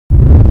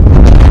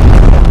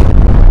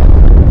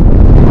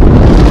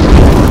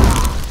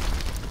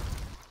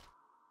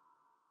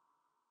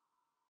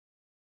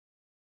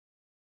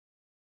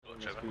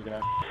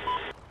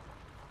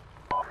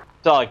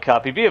Solid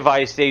copy. Be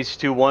advised, Ace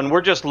 2-1.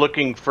 We're just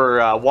looking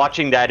for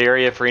watching that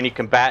area for any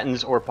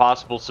combatants or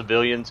possible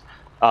civilians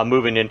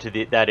moving into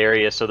that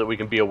area so that we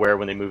can be aware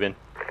when they move in.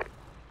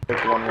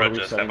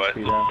 Roger, stand by.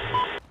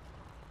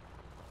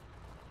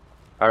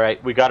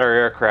 Alright, we got our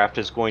aircraft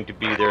is going to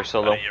be there,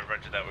 Solo. Yeah,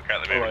 roger that. We're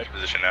currently moving into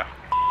position now.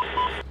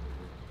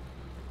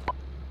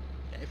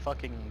 Hey,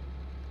 fucking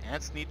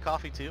ants need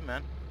coffee too,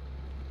 man.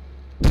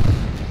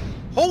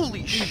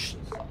 Holy shit!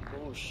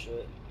 Oh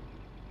shit.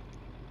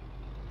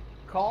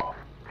 Call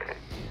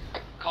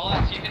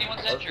out, see if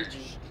anyone's injured.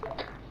 It's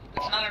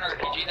not an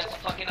RPG, that's a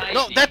fucking IED.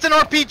 No, that's an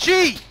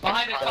RPG!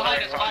 Behind us,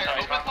 fire,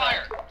 open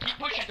fire. Keep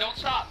pushing, don't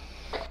stop.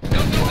 Go.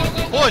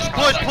 Push! Do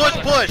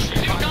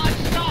not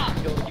stop.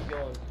 Keep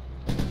going.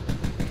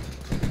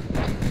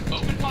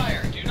 Open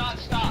fire, do not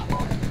stop.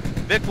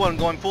 Vic 1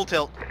 going full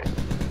tilt.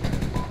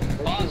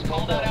 Boss,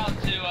 call that out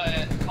to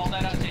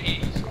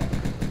Hades.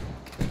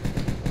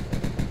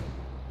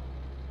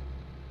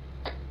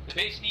 The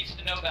base needs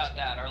to know about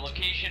that. Our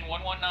location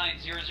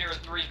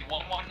 119003,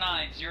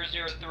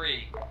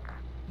 119003.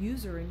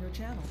 User in your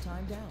channel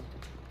timed out.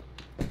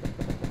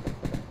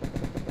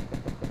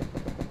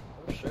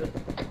 Oh shit.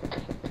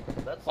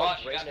 That's Boss,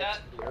 like you right got next that?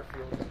 to the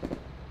airfield.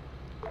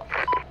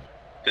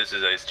 This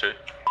is Ace 2.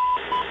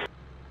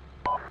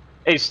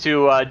 Ace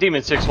 2,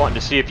 Demon 6 wanting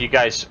to see if you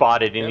guys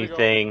spotted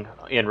anything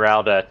en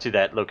route to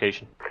that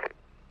location.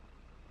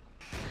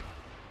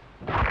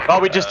 Oh,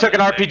 we just took an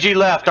RPG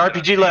left.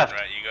 RPG left.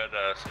 Right, you got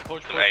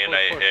an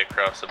A&A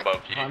aircrafts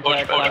above you.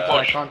 Push.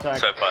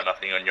 So far,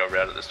 nothing on your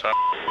route at this time.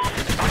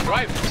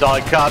 Right.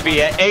 Solid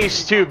copy.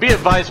 Ace 2, be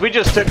advised, we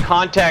just took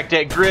contact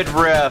at grid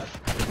ref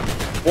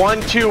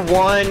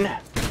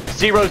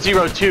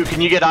 121002. Can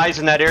you get eyes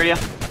in that area?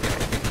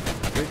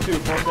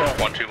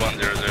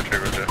 121002,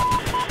 roger.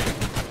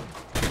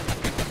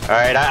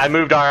 Alright, I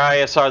moved our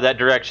ISR that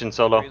direction,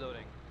 Solo.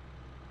 Reloading.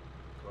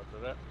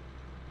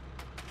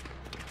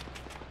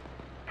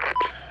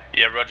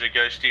 Yeah, roger,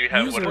 Ghost, you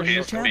have what User in your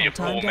appears to be a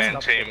channel, 4-man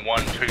timed team,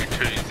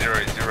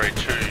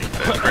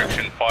 122002,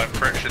 correction 5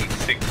 correction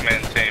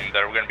 6-man team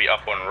that are going to be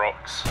up on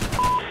rocks.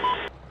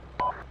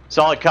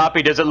 Solid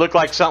copy. Does it look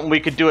like something we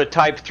could do a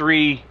Type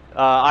 3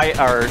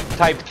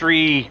 Type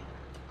 3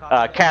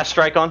 cast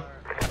strike on?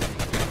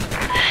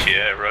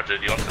 Yeah, roger,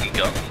 do you want some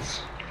guns?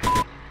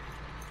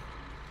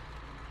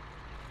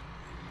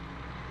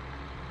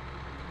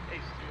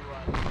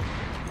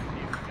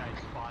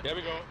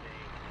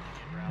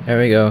 There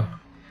we go.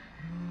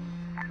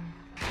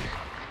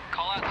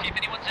 Call out, see if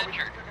anyone's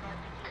injured.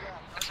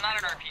 That's not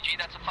an RPG,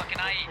 that's a fucking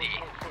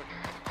IED.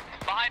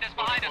 Behind us,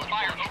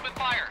 fire, open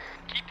fire.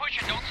 Keep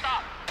pushing, don't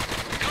stop.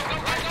 Go. Do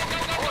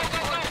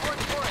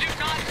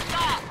not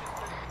stop.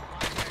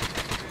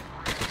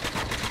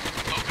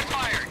 Open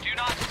fire, do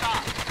not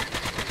stop.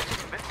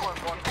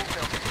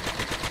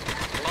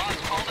 Boss,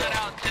 call that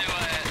out to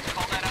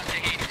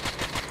Hades.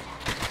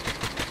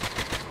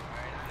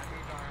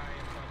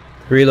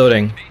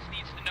 Reloading. Base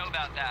needs to know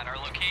about that. Our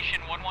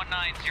location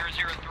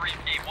 119003,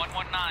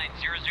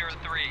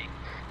 119003.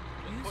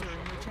 User in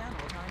your channel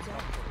timed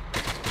out.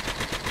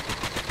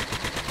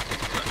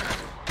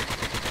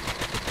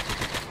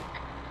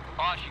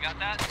 Boss, you got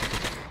that?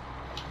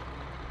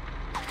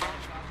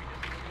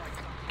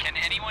 Can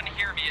anyone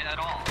hear me at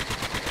all?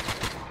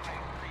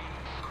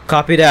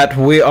 Copy that.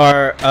 We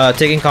are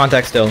taking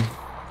contact still. Keep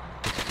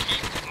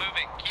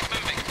moving,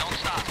 don't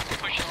stop.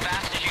 Push as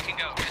fast as you can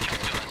go, catch up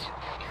to us.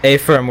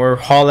 A-firm, we're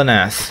hauling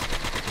ass.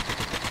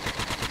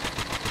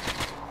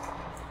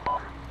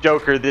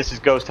 Joker, this is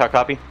Ghost. How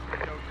copy?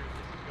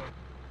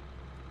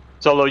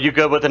 Solo, you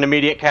good with an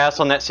immediate cast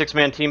on that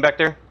 6-man team back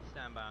there?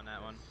 Stand by on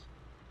that one.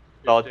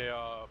 Solid. They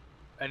are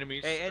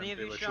enemies. Hey, any of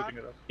they you were shot? shooting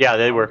at us. Yeah,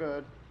 they were.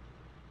 Good.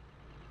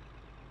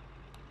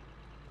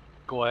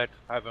 Go ahead,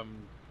 have them.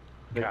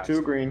 Vic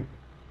 2 green.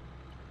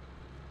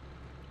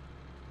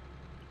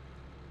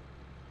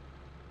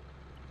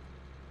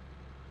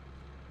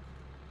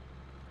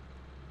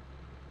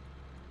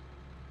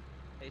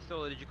 Hey,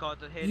 Solo, did you call it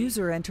to Hades?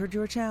 User entered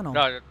your channel.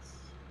 No, that's.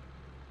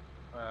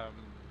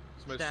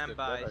 Smith Stand did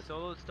by. that, I-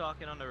 Solo's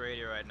talking on the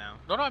radio right now.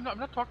 No, I'm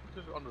not talking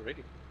to on the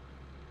radio.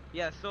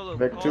 Yeah, Solo,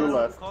 Vic call 2 that,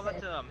 left. call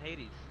that to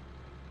Hades.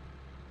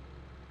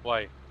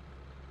 Why?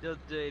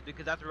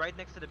 Because that's right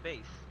next to the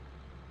base.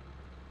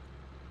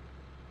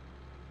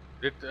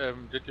 Did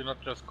you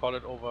not just call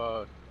it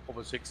over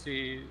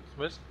 60,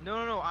 Smith?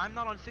 No, I'm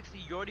not on 60.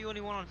 You're the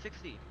only one on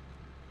 60.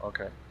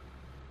 Okay.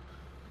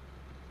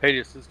 Hey,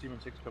 this is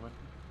Demon 6 coming.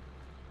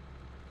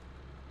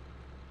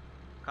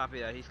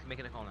 Copy that. He's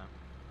making a call now.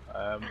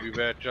 We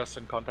were just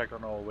in contact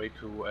on our way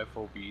to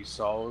FOB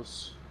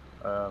South.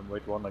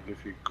 Wait one, I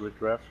give you grid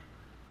ref.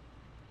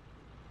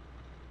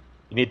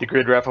 You need the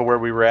grid ref of where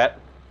we were at?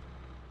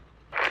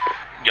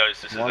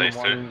 Guys, this is Ace 2.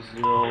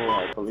 110,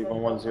 I believe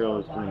 110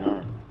 is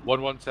 39.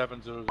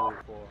 117004.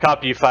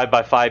 Copy you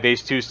 5x5,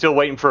 Ace 2. Still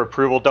waiting for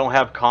approval. Don't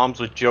have comms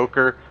with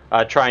Joker.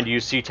 Trying to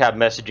use C-Tab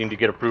messaging to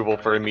get approval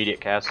for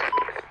immediate cast.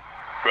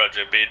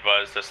 Roger, be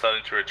advised, they're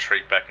starting to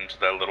retreat back into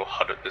their little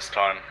hut at this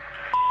time.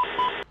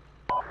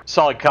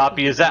 Solid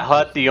copy. Is that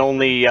hut the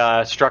only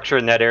structure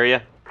in that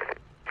area?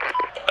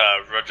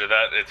 Roger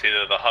that. It's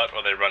either the hut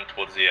or they run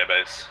towards the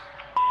airbase.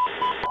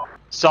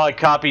 Solid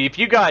copy. If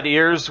you got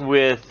ears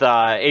with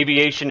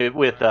aviation,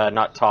 with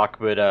not talk,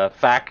 but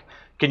FAC,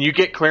 can you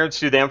get clearance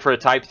through them for a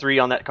Type 3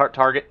 on that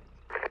target?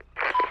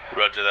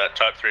 Roger that.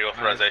 Type 3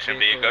 authorization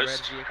via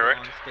Ghost,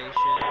 correct?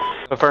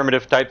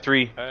 Affirmative. Type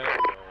 3.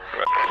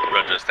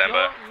 Roger, stand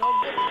by.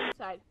 No vehicle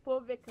inside. Full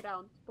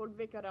vehicle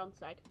around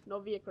side. No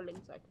vehicle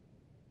inside.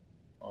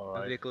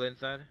 Alright. Vehicle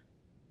inside.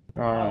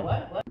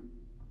 Alright.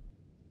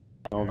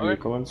 No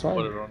vehicle inside.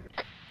 Put it on.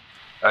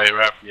 I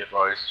have the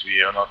advice,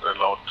 we are not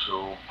allowed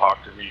to park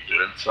the vehicle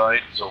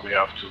inside, so we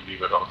have to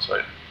leave it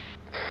outside.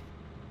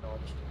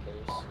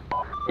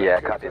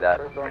 Yeah, copy that.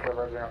 Go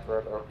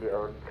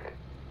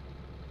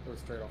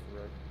straight off the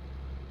road.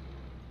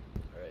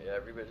 Alright, yeah,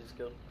 everybody's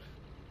good.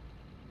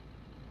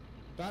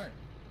 Darn.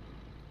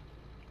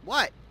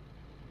 What?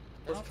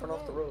 Just turn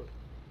off the road.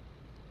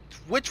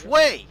 Which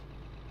way?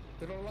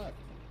 To the left.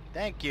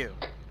 Thank you.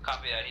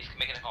 Copy that. He's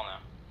making a call now.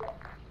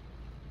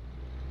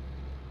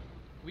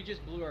 We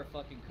just blew our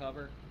fucking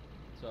cover,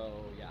 so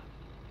yeah.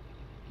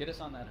 Get us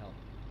on that hill.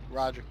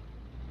 Roger.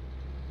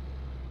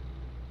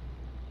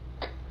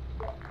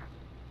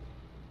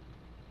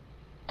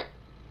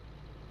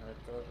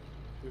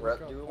 Rep,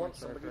 do we want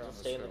somebody to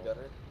stay in the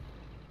gutter?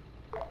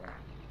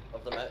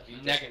 Of the map?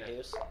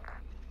 Negative.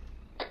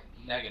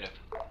 Negative.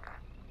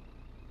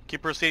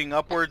 Keep proceeding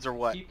upwards or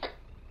what?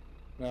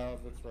 No,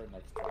 that's right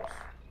next to us.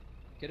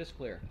 Get us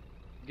clear.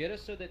 Get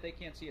us so that they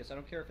can't see us. I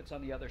don't care if it's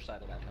on the other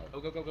side of that hill. Go,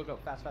 go, go, go, go.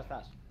 Fast, fast,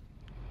 fast.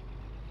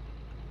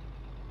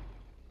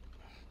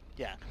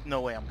 Yeah,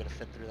 no way I'm gonna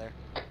fit through there.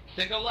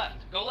 Then go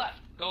left. Go left.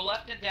 Go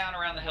left and down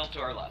around the hill to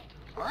our left.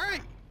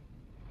 Alright.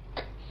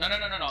 No.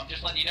 I'm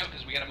just letting you know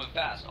because we gotta move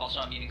fast. Also,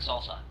 I'm eating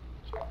salsa.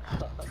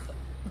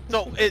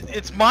 So,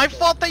 it's my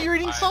fault that you're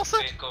eating salsa?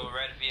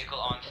 Red vehicle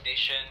on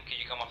station. Could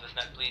you come off this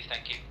net, please?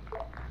 Thank you.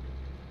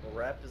 The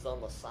rap is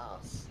on the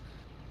sauce.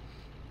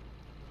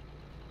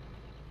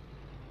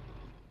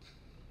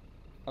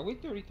 Are we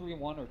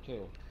 33-1 or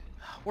 2?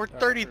 We're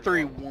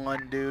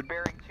 33-1, dude.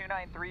 Bearing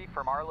 293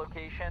 from our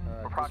location,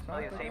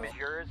 approximately the same as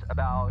yours,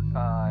 about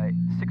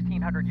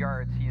 1,600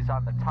 yards. He's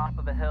on the top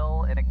of the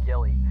hill in a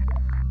ghillie.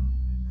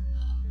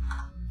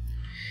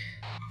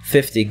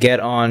 50, get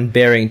on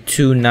bearing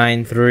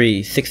 293,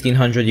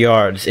 1600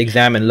 yards.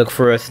 Examine, look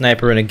for a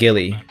sniper in a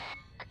ghillie.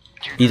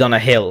 He's on a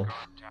hill.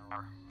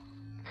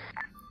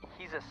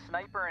 He's a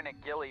sniper in a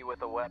ghillie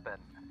with a weapon.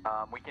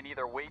 We can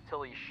either wait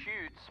till he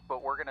shoots,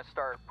 but we're gonna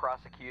start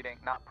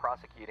not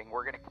prosecuting,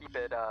 we're gonna keep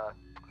it,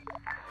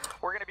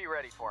 we're gonna be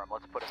ready for him,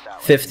 let's put it that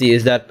way. 50,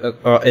 is that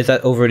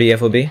over the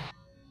FOB? I can't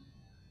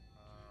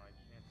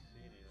see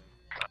anything.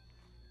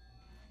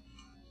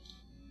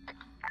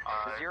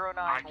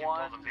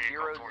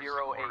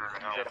 091008,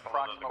 he's at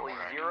approximately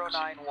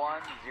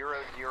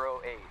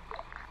 091008.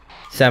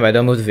 Standby,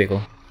 don't move the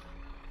vehicle.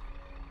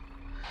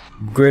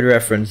 Grid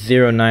reference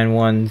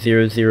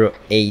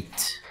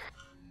 091008.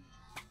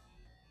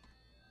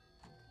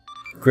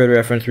 Grid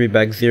reference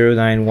readback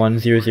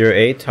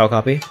 091008. How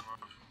copy?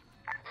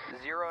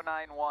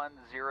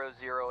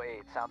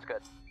 091008. Sounds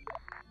good.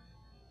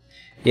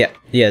 Yeah,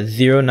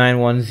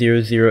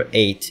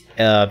 091008.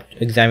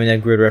 Examine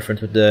that grid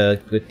reference with the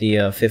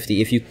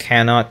 50. If you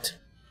cannot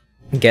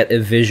get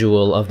a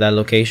visual of that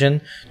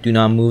location, do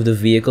not move the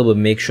vehicle, but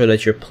make sure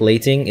that your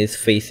plating is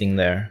facing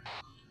there.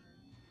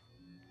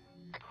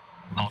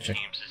 All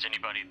teams, does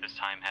anybody at this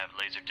time have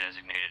laser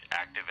designated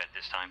active at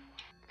this time?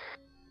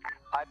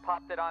 I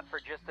popped it on for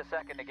just a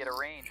second to get a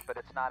range, but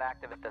it's not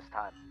active at this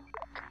time.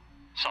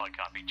 Solid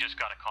copy. Just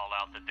got a call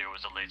out that there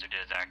was a laser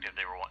des active.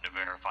 They were wanting to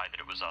verify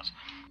that it was us.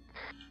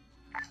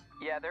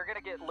 Yeah, they're gonna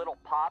get little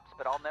pops,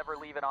 but I'll never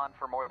leave it on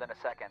for more than a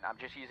second. I'm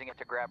just using it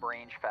to grab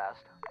range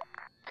fast.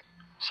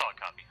 Solid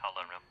copy. I'll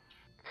let them know.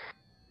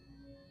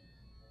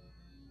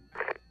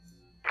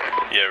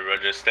 Yeah,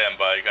 Roger, stand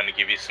by. I'm gonna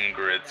give you some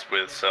grids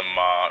with some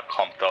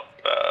comped up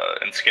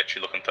and sketchy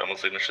looking thermal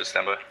signatures.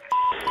 Stand by.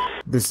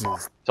 This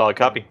is solid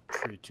copy.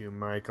 3-2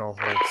 Mike, I'll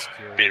hold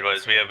security. Be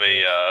advised, we have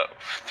a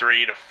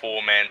 3 to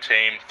 4 man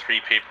team. 3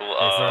 people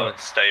are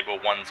stable,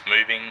 one's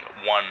moving.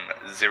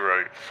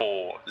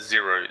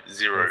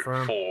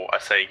 104004. I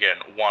say again,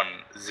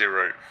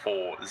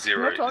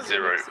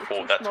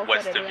 104004. That's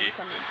west of you.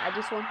 I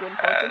just want to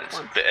important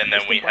ones. And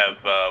then we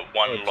have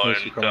one lone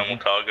thermal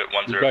target,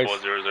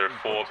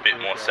 104004, a bit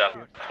more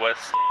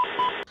southwest.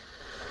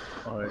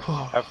 Alright,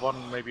 have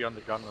one maybe on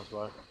the gun as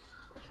well.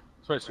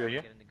 So you're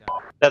here?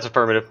 That's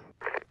affirmative.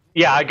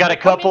 Yeah, I got a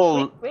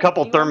couple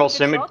thermal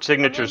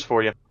signatures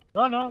for you.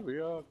 No, we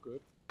are good.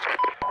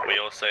 We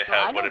also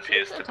have what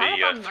appears to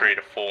be a 3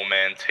 to 4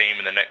 man team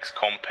in the next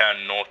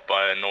compound north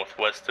by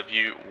northwest of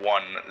you,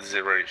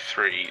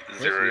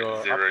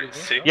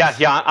 103006.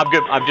 Yeah, I'm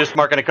good. I'm just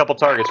marking a couple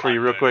targets for you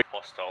real quick.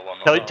 Hostile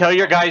on Tell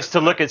your guys to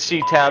look at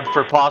C-Tab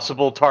for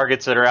possible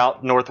targets that are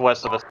out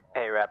northwest of us.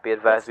 Hey, Rap, be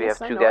advised we have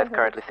two guys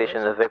currently stationed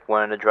in the Vic,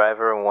 one in the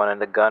driver and one in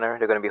the gunner.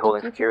 They're going to be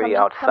holding security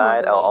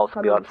outside. I'll also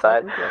be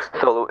outside.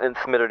 Solo and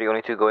Smith are the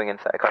only two going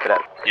inside. Copy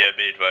that. Yeah,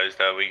 be advised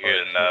we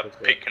can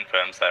Pete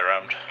confirms that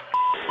round.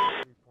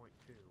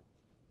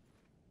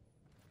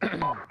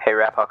 Hey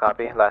Rap, I'll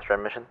copy. Last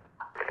round mission.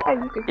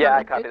 Yeah,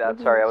 I copy that.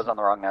 Sorry, I was on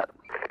the wrong net.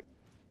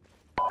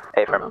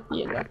 Hey, firm.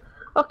 Yeah.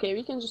 Okay,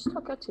 we can just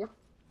talk out here.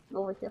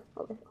 Over here.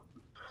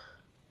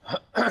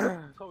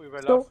 So we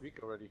were last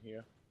week already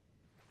here.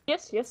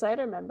 Yes, I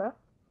remember.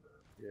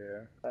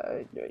 Yeah.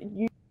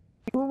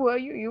 Who were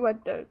you? You were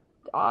the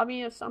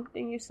army or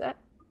something, you said?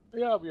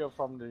 Yeah, we are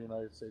from the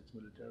United States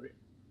military.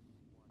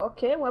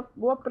 Okay,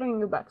 what bring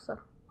you back, sir?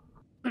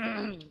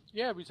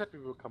 Yeah, we said we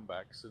will come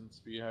back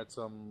since we had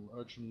some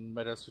urgent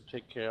matters to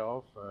take care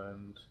of,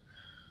 and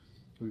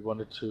we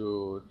wanted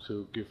to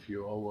give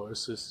you our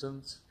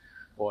assistance,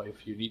 or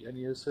if you need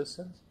any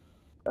assistance.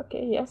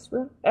 Okay, yes,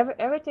 well,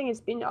 everything has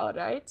been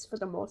alright for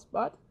the most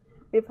part.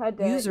 We've had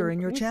user in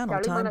your channel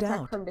timed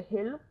out from the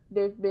hill.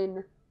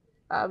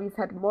 We've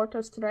had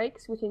mortar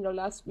strikes within the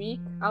last week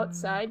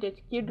outside. They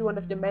killed one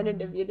of the men in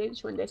the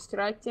village when they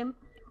striked him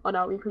on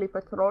our weekly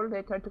patrol.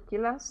 They tried to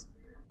kill us.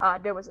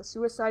 There was a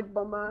suicide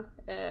bomber,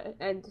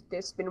 and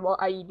there's been more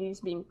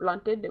IEDs being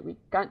planted that we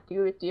can't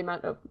deal with the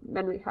amount of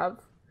men we have.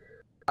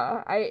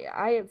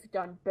 I have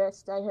done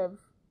best. I have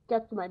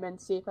kept my men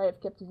safe. I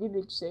have kept the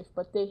village safe,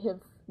 but they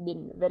have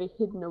been very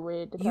hidden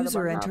away. The user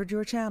Taliban entered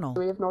your channel.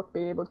 We have not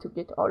been able to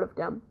get all of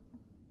them.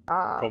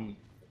 From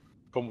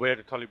where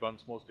the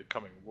Taliban's mostly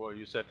coming? Well,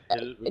 you said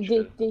hill. Which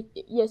hill?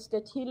 Yes,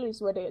 that hill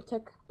is where they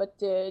attack, but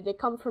they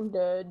come from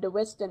the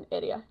western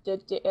area,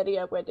 the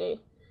area where they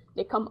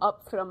come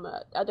up from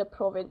other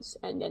province,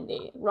 and then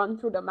they run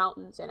through the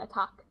mountains and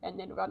attack, and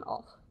then run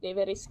off. They're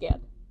very scared.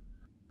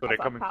 So they're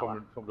coming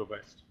from the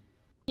west?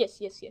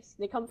 Yes.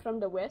 They come from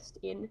the west,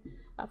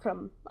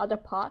 from other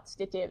parts.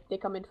 They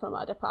come in from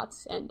other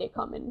parts, and they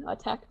come and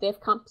attack. They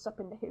have camps up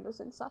in the hills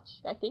and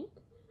such, I think.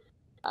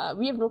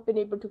 We have not been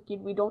able to kill.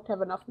 We don't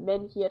have enough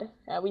men here.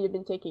 We have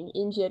been taking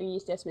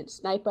injuries. There's been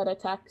sniper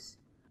attacks,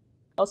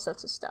 all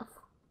sorts of stuff.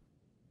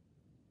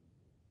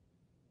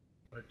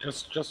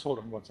 Just hold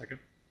on 1 second.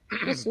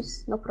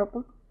 Yes, no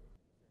problem.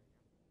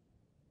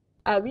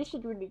 We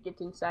should really get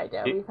inside.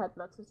 We've had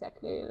lots of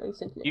attacks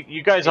recently.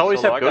 You guys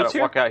always have goats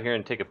here? I gotta walk out here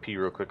and take a pee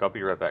real quick. I'll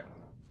be right back.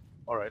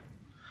 Alright.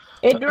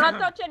 Hey, do not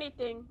touch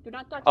anything. Do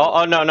not touch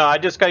anything. No, I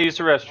just gotta use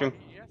the restroom.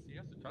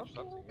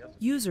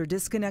 User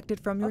disconnected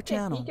from your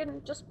channel. You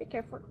can just be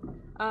careful.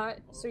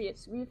 So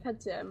yes, we've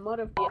had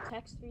more of the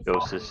attacks recently.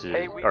 Ghost, this is...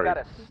 Hey, we've got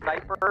a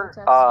sniper.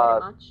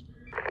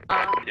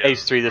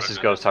 Ace 3, this is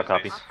Ghost. How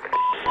copy?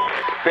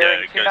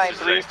 Bearing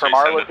 293 from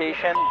our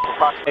location.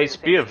 Ace,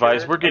 be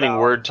advised, we're getting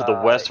word to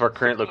the west of our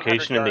current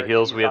location in the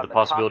hills. We have the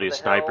possibility of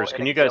snipers.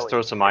 Can you guys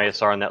throw some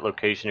ISR on that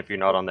location if you're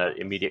not on that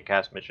immediate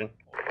cast mission?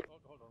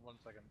 Hold on 1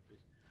 second,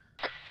 please.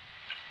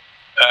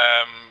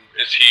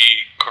 Is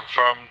he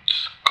confirmed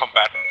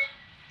combatant?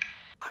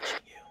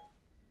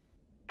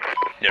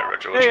 Yeah,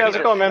 Roger. Hey, how's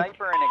it going, man?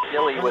 Sniper and a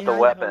ghillie with a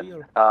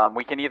weapon.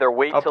 We can either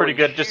wait till pretty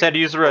good. Just had to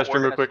use the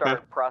restroom real quick, man.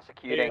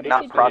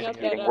 Not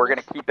prosecuting. We're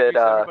gonna keep it.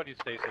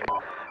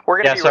 We're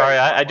gonna. Yeah, sorry,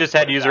 I just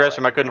had to use the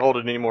restroom. I couldn't hold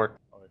it anymore.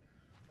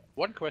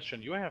 One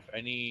question: you have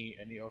any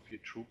of your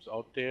troops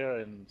out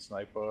there in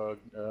sniper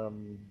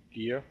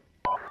gear?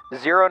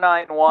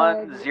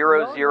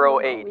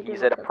 091008.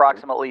 He's at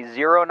approximately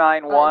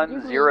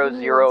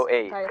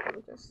 091008.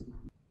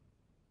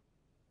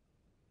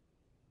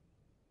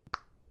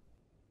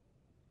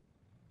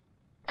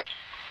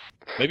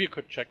 Maybe you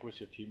could check with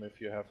your team if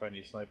you have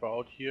any sniper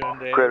out here in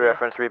there. Grid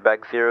reference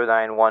readback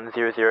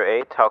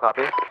 091008. How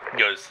copy?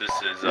 Guys, this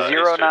is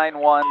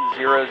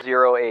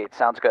 091008.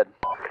 Sounds good.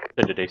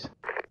 Days.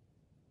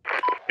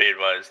 Be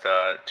advised,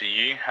 do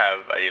you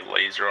have a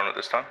laser on at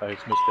this time?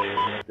 It's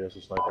mistaken. There's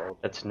a sniper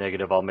out. That's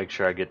negative. I'll make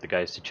sure I get the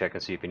guys to check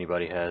and see if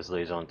anybody has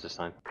lasers on this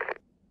time.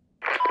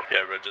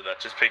 Yeah, roger that.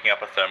 Just picking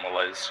up a thermal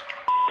laser.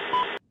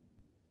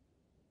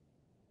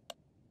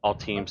 All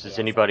teams, does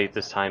anybody at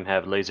this time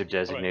have laser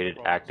designated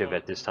active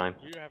at this time?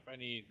 Do you have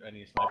any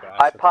sniper?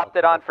 I popped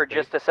it on for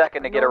just a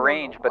second to get a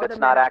range, but it's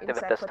not active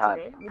at this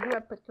time.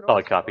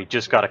 Solid copy.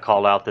 Just got a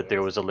call out that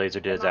there was a laser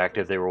des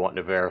active. They were wanting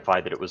to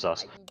verify that it was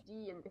us.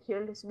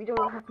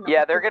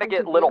 Yeah, they're gonna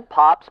get little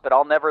pops, but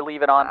I'll never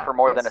leave it on for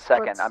more than a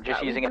second. I'm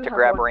just using it to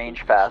grab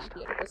range fast.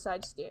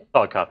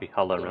 Solid copy.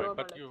 I'll let him know.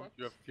 But you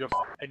have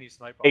any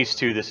sniper? Ace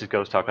 2, this is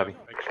Ghost. Talk copy.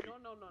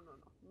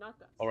 No.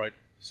 Alright,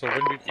 so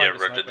when we find yeah,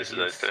 roger, this is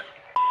Ace 2.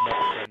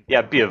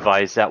 Yeah, be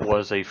advised, that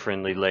was a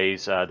friendly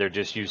laze. They're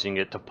just using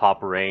it to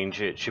pop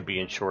range. It should be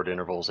in short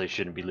intervals. They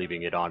shouldn't be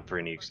leaving it on for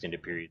any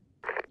extended period.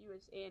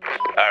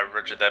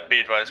 Roger that. Be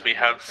advised, we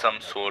have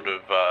some sort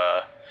of,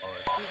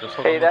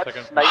 hey, that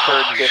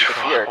sniper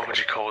disappeared. What would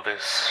you call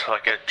this?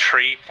 Like a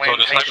tree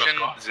plantation?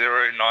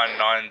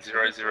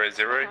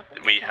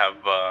 099000. We have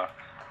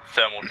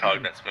thermal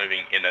targets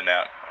moving in and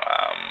out.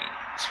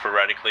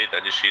 Sporadically,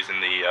 they're just using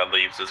the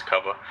leaves as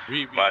cover.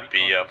 Might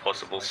be a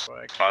possible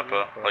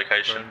sniper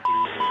location.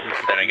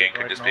 Then again,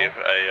 could just be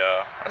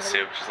a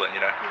sieve, just letting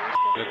you know.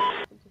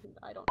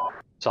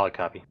 Solid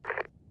copy.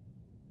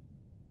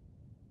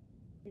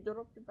 You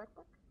dropped your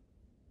backpack?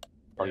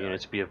 All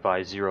units be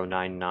advised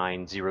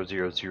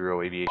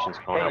 099000 aviation's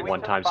calling Hey, at we one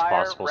took times fire,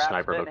 possible Rap's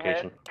sniper been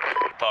location.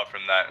 Apart from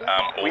that,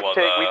 all We've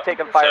other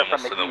taken fire from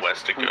thermals to the the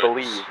west east, are we good.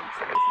 believe.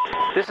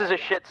 This is a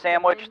shit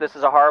sandwich. This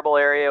is a horrible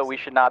area. We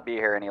should not be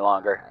here any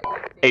longer.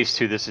 Ace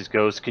 2, this is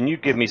Ghost. Can you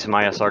give me some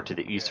ISR to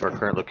the east of our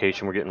current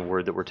location? We're getting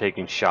word that we're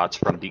taking shots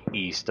from the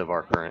east of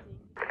our current.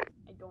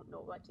 I don't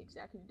know what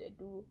exactly they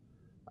do.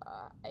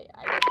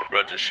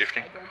 Roger,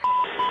 shifting. I don't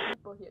have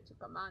people here to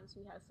command, so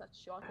we have such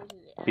shortage in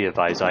the area. Be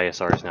advised,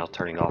 ISR is now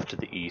turning off to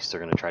the east. They're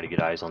going to try to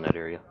get eyes on that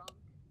area.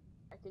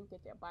 I think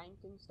that they're buying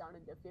things down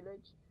in the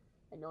village.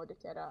 I know that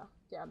there are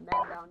men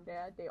down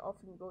there. They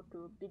often go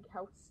to big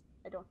house.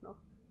 I don't know.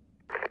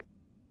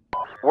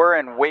 We're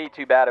in way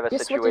too bad of a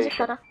Yes, what is it,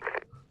 situation. Tara?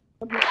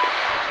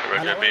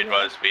 Roger, be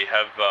advised, we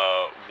have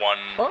one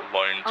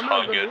lone I'm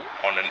target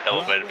over on an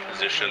elevated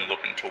position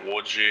looking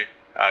towards you.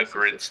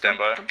 Grid,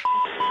 standby.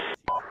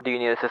 Do you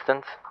need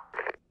assistance?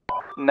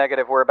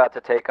 Negative, we're about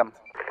to take them.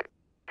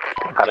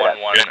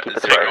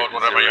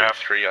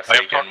 1103, I I've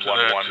talked to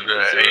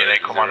the ANA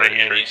commander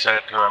here, and he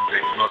said they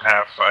do not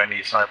have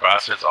any sniper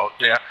assets out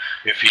there.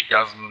 If he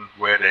doesn't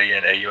wear the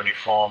ANA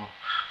uniform,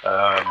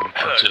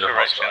 consider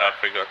correction, hostile. I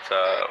forgot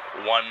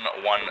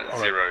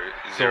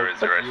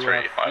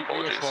 110003. My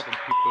apologies.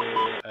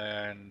 People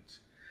and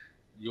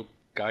your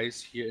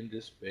guys here in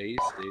this base,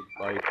 they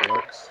buy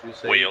drugs. You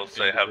say, We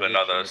also have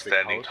another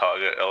standing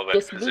target,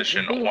 elevated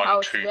position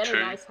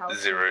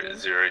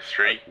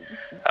 122003.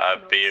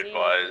 Be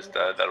advised,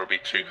 that'll be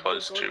too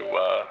close to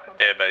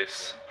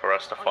airbase for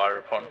us to fire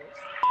upon.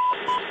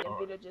 The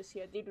villagers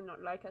here, they do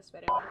not like us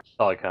very much.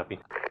 Solid copy.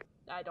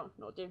 I don't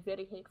know, they're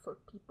very hateful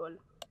people.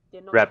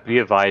 Rep, be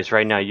advised,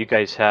 right now you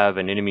guys have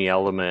an enemy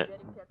element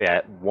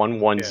at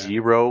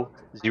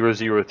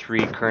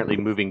 110003 currently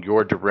moving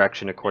your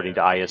direction according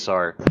to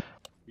ISR.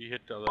 We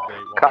hit the other day.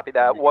 Copy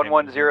that,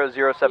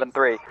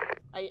 110073.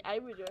 I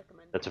would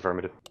recommend. That's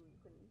affirmative.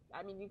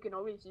 I mean, you can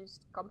always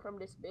just come from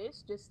this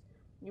base, just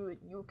you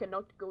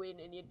cannot go in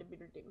any of the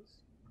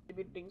buildings. The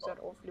buildings are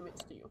off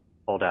limits to you.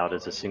 Called out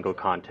as a single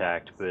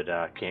contact, but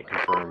can't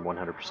confirm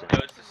 100%. Ghost,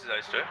 this is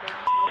Ace 2.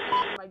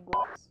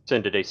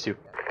 Send it, Ace 2.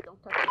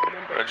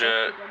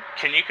 Roger,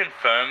 can you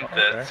confirm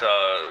that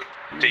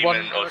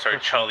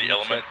Charlie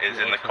Element is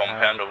in the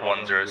compound of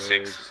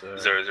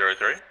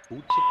 106003?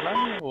 Food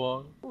supply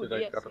or did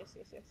I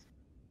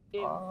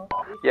Yes.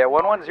 Yeah,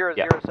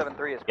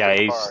 110073 is Yeah,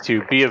 pretty Ace far.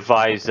 2, be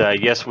advised,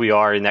 yes we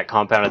are in that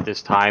compound at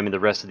this time, and the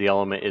rest of the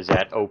element is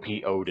at OP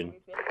Odin.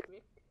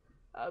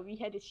 We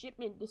had a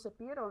shipment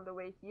disappear on the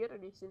way here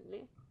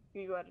recently.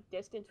 We were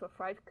destined for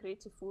 5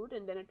 crates of food,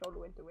 and then it all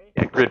went away.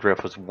 Yeah, grid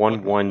ref was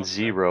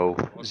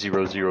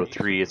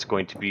 110003. It's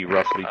going to be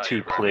roughly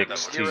 2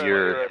 clicks to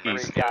your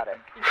east. Got it.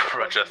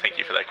 Roger, thank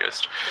you for that,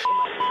 Ghost.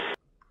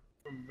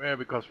 Yeah,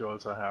 because we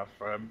also have.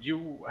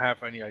 You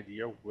have any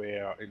idea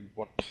where, in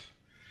what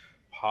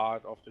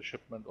part of the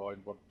shipment, or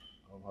in what,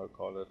 how to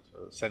call it,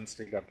 sense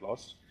they got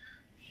lost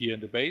here in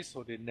the base,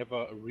 so they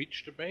never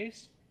reached the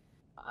base?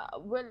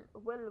 Well,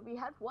 we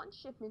had one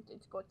shipment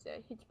that got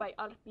hit by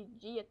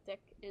RPG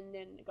attack and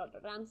then got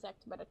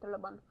ransacked by the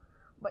Taliban.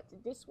 But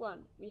this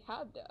one, we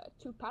had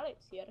 2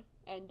 pallets here,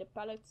 and the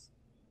pallets,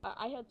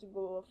 I had to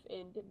go off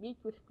and meet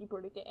with people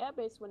at the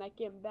airbase. When I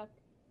came back,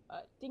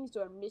 things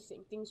were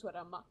missing, things were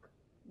amok.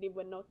 They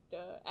were not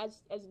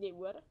as they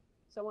were.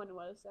 Someone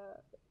was,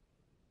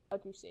 how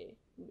do you say,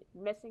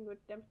 messing with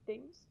them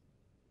things.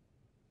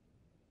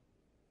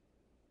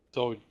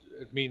 So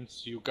it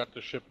means you got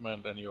the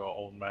shipment and your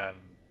own man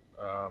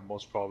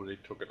most probably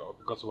took it out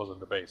because it was in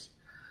the base.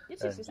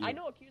 Yes. I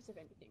know accused of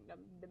anything.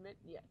 The men,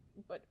 yeah,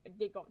 but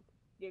they gone.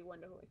 They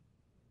went away.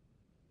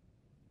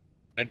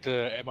 And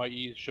the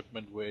MIE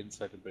shipment were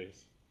inside the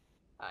base.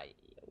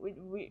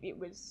 It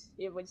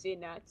was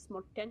in a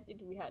small tent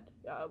that we had.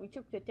 We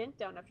took the tent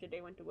down after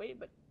they went away,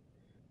 but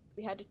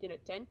we had it in a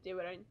tent. They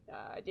were in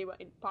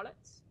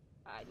pallets,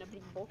 in a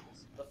big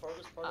box. The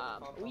farthest part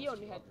of the we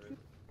only had 2.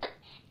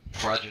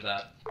 Roger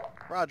that.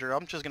 Roger,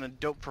 I'm just gonna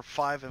dope for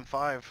 5 and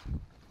 5.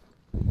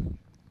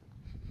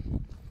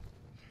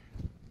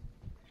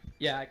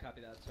 Yeah, I copy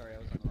that. Sorry, I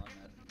was on the wrong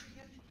net.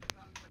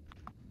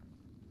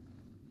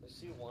 I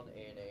see 1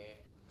 ANA.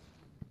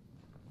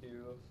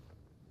 2.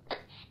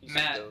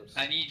 Matt,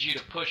 I need you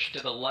to push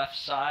to the left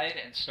side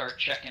and start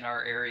checking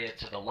our area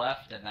to the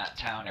left and that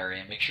town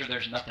area. Make sure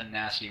there's nothing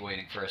nasty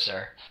waiting for us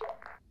there.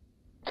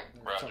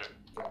 Roger.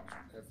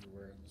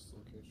 Everywhere in this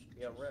location.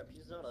 Yeah, Rep,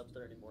 he's not up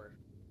there anymore.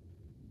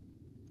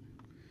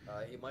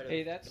 He might have.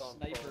 Hey, that gone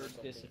sniper prone or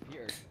something.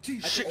 disappeared.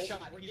 Shit. I took a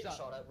shot. We're He's getting up.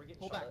 shot at. We're getting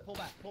Pull shot back. at. Pull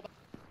back. Pull back.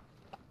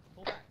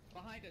 Pull back.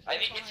 Behind us. I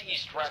think it's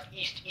east, Rep.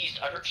 East.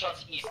 I heard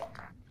shots east.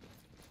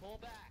 Pull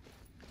back.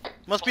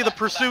 Must be the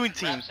pursuing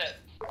team.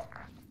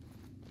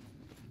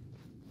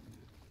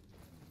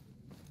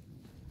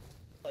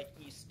 Like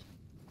east.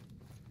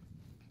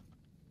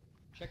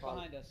 Check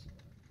behind us.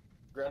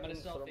 Grabbing I'm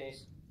gonna selfie.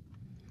 thermals.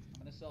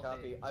 I'm gonna selfie.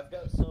 Copy. I've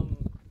got some.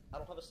 I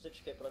don't have a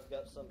stitch kit, but I've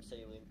got some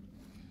saline.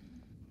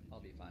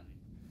 I'll be fine.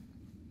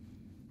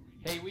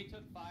 Hey, we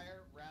took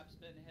fire. Rap's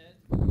been hit.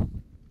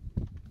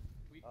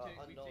 We've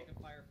taken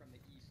fire from the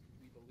east,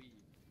 we believe.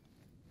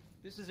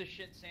 This is a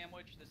shit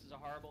sandwich. This is a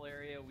horrible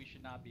area. We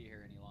should not be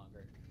here any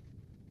longer.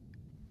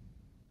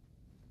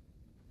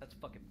 That's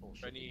fucking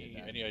bullshit.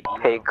 Any idea?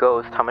 Hey,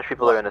 Ghost, how much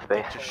people are in this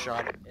base?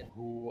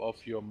 Who of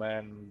your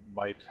men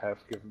might have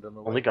given them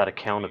away? Only got a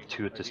count of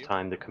 2 at this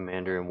time, the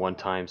commander, and 1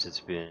 times it's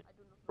been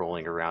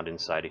rolling around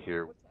inside of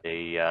here with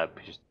a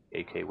just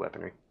AK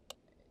weaponry.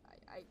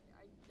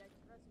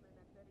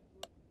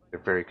 They're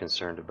very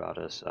concerned about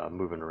us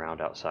moving around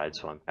outside,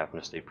 so I'm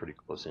having to stay pretty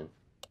close in.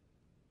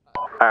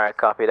 Alright,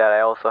 copy that. I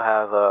also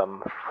have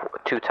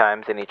 2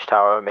 times in each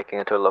tower, making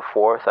it a total of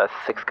 4, so that's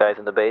 6 guys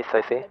in the base,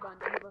 I see.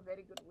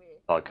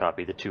 Solid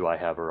copy. The 2 I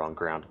have are on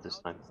ground at this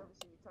time.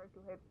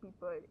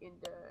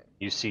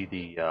 You see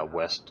the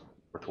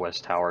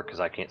northwest tower, because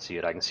I can't see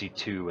it. I can see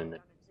 2 in the...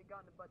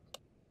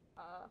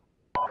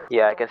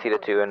 Yeah, I can see the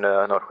 2 in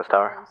the northwest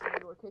tower.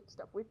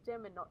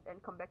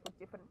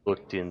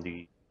 Looked in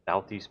the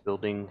southeast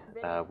building.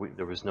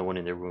 There was no one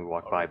in there when we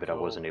walked by, but I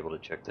wasn't able to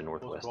check the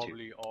northwest too.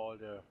 Probably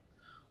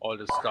all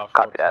the stuff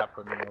Copy that's that.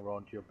 happening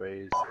around your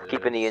base.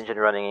 Keeping the engine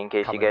running in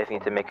case you guys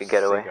need to make a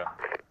getaway.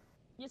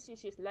 Yes,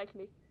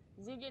 likely.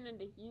 Ziggin and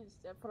the Hughes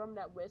from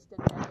that western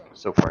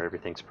So far,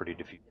 everything's pretty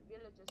diffused.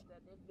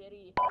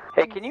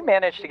 Hey, can you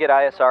manage to get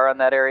ISR on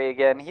that area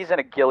again? He's in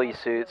a ghillie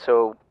suit,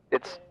 so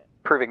it's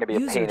proving to be a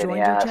pain in the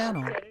ass.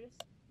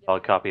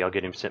 Solid copy. I'll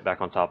get him sent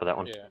back on top of that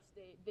one. Yeah.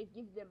 They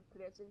give them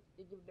presents,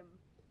 they give them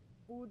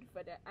food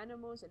for the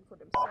animals and for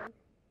themselves.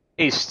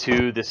 Ace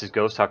 2, this is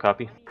Ghost. How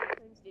copy?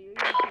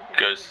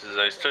 Ghost is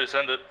Ace 2,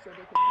 send it.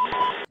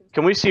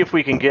 Can we see if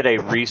we can get a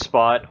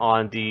respot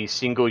on the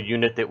single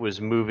unit that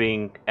was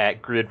moving at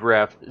grid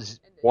ref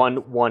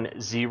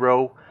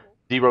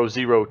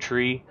 11000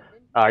 tree?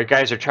 Our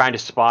guys are trying to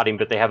spot him,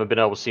 but they haven't been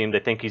able to see him. They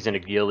think he's in a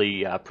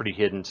ghillie, pretty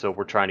hidden, so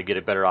we're trying to get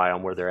a better eye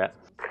on where they're at.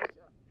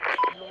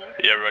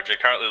 Yeah, Roger.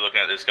 Currently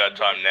looking at this guy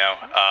time now.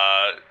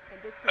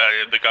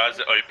 The guys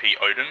at OP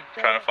Odin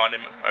trying to find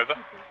him over.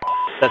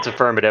 That's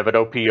affirmative, but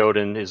OP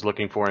Odin is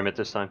looking for him at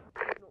this time.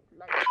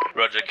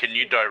 Roger, can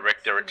you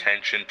direct their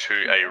attention to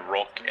a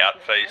rock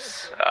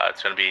outface?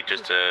 It's going to be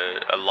just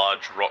a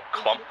large rock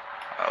clump,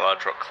 a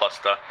large rock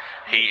cluster.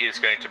 He is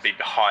going to be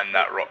behind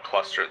that rock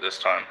cluster at this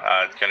time.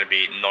 It's going to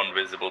be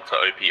non-visible to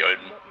OP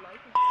Odin.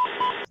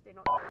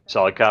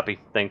 Solid copy.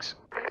 Thanks.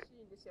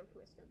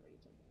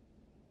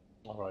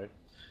 Alright.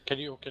 Can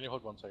you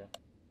hold 1 second?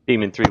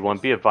 Demon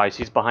 3-1, be advised,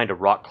 he's behind a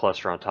rock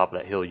cluster on top of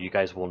that hill. You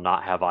guys will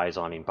not have eyes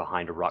on him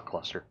behind a rock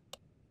cluster.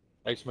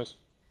 Hey, Smith.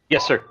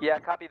 Yes, sir. Yeah,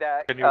 copy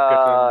that. Can you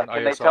get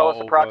can they tell us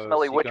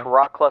approximately which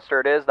rock cluster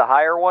it is, the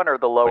higher one or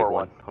the lower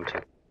one? I'm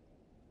sorry.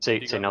 Say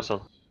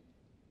Nelson.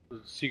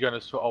 Seagun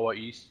is to our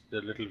east,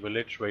 the little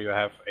village where you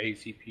have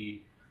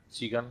ACP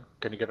Seagun.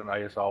 Can you get an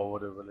ISR over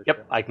the village?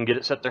 Yep, I can get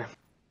it set there.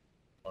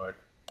 Alright.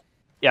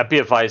 Yeah, be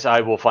advised,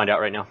 I will find out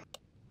right now.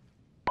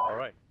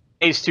 Alright.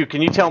 Ace 2,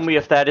 can you tell me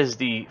if that is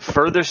the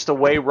furthest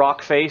away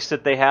rock face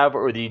that they have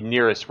or the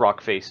nearest rock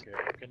face? Okay.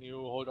 Can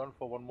you hold on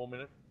for 1 more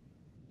minute?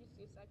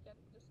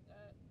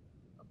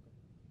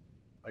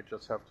 I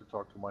just have to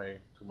talk to my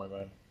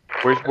man.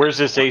 Where's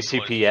this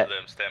ACP at?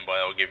 Stand by,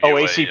 I'll give Oh,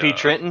 you ACP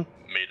Trenton?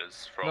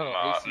 Meters from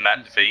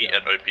Matt V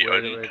at OP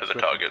Odin to the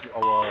target.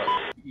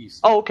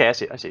 Oh, okay, I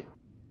see.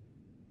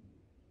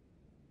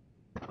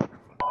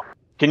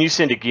 Can you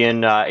send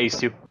again, Ace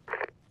 2?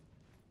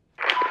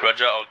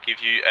 Roger, I'll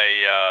give you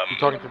You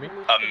talking to me?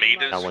 a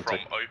meters from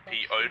OP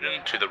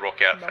Odin to the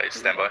rock outface.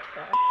 Stand by.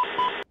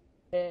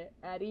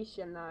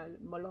 Additional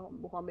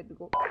Mohammed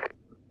go.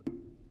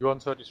 You on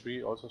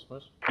 33 also,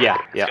 Smith? Yeah.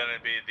 It's going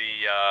to be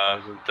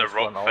the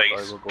rock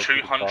face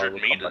 200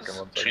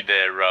 meters to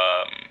their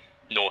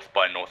north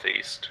by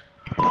northeast.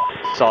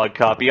 Solid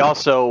copy.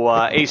 Also,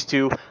 Ace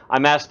 2,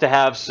 I'm asked to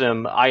have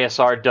some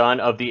ISR done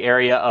of the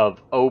area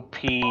of OP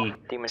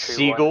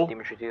Siegel.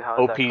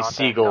 OP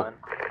Siegel.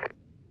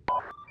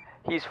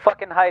 He's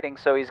fucking hiding,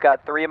 so he's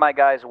got 3 of my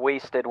guys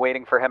wasted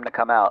waiting for him to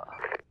come out.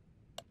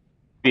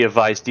 Be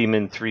advised,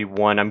 Demon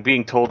 3-1. I'm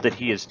being told that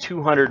he is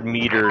 200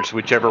 meters,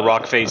 whichever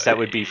rock face that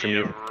would be from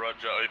you.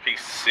 Roger, OP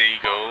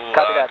Siegel.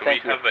 Copy that, Do we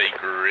thank you. have a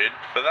grid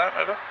for that?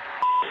 Over.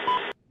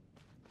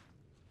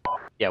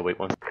 Yeah, wait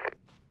one.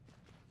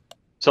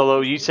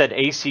 Solo, you said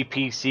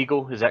ACP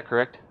Siegel, is that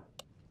correct?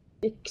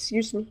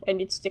 Excuse me, I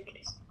need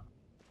stickless.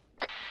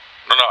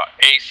 No,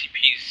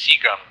 ACP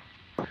Seagun.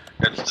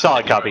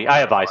 Solid copy. I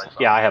have eyes.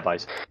 Yeah, I have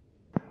eyes.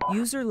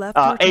 User left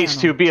your Ace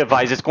channel. 2, be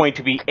advised, it's going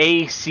to be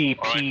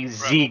ACP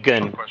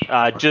Zegan,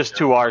 just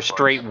to our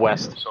straight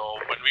west. So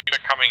when we were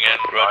coming in,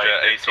 Roger,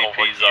 ACP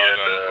Zegan,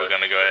 we're going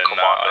to go ahead and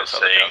hide the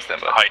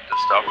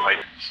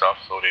stuff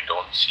so they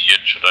don't see it.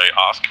 Should I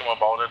ask him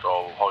about it,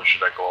 or how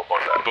should I go about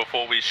that?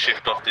 Before we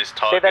shift off this Say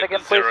target, that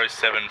again, please.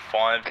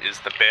 075 is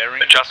the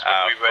bearing Just when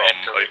we were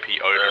from OP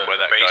Odin, where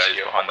that guy is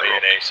behind the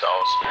rock.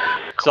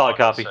 house. Solid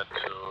copy.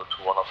 To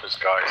one of his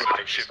guys,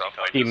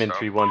 Demon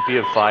 3-1, be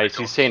advised,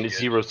 he's saying that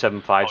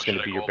 075 is going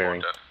to be your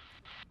bearing.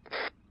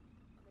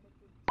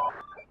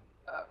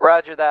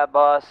 Roger that,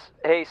 boss.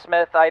 Hey,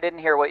 Smith, I didn't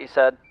hear what you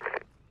said.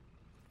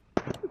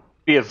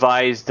 Be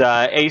advised,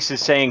 Ace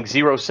is saying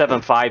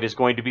 075 is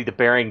going to be the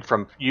bearing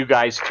from you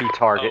guys to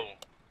target.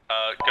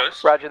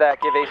 Ghost? Roger that.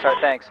 Give Ace our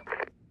thanks.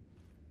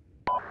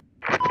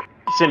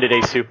 Send it,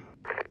 Ace 2.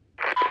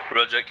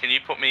 Roger, can you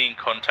put me in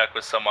contact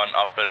with someone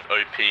up at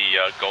OP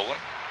Golem?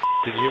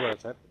 Did you hear what I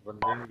said?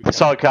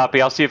 Solid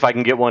copy. I'll see if I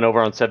can get one over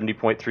on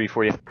 70.3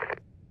 for you.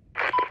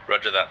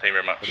 Roger that, thank you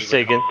very much.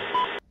 Say again.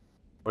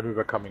 When we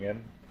were coming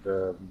in,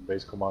 the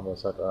base commander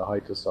said,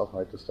 hide the stuff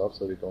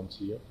so they don't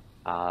see you.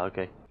 Ah,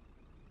 okay.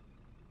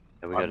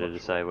 Yeah, we gotta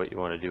decide what you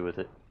want to do with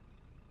it.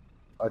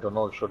 I don't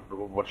know,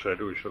 what should I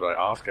do? Should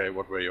I ask, hey,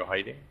 what were you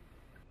hiding?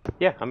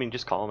 Yeah, I mean,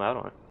 just call them out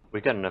on it.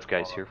 We've got enough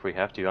guys here if we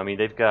have to. I mean,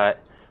 they've got...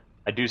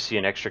 I do see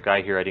an extra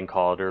guy here, I didn't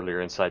call it earlier,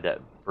 inside that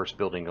first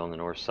building on the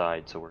north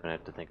side, so we're gonna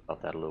have to think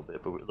about that a little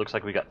bit. But it looks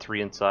like we got 3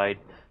 inside,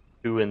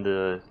 2 in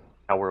the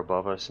tower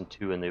above us, and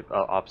 2 in the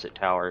opposite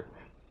tower.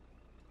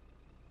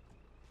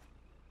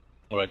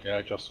 Alright, yeah,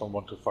 I just don't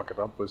want to fuck it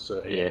up with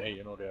A&A,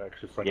 you know, they're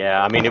actually friendly.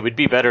 Yeah, I mean, it would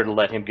be better to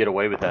let him get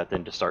away with that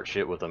than to start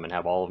shit with him and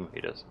have all of them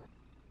hate us.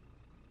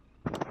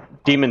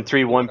 Demon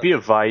 3-1, be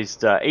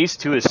advised, Ace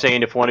 2 is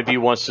saying if one of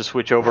you wants to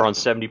switch over on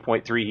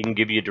 70.3, he can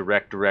give you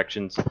direct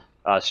directions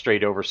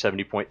straight over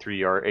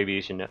 70.3 our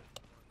aviation net.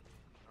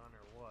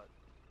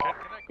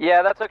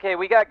 Yeah, that's okay.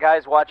 We got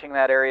guys watching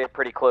that area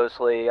pretty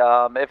closely.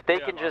 If they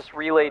can just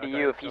relay to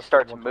you if he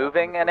starts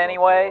moving in any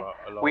way,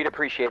 we'd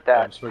appreciate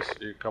that. Smith,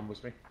 you come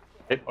with me.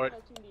 Alright.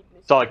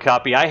 Solid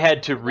copy. I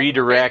had to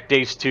redirect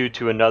Ace 2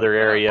 to another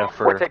area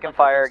for... We're taking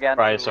fire again.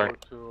 Right, sorry.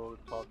 To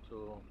talk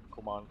to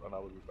command and I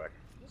will be back.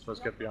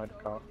 Smith, get behind the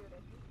car.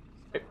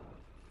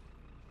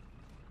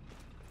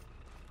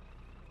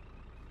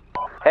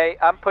 Hey,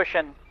 I'm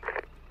pushing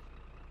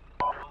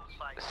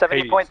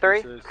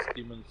 70.3? This is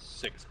Demon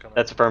 6 coming.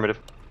 That's affirmative.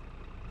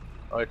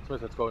 Alright,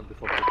 Smith, let's go in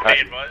before we get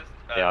Be advised.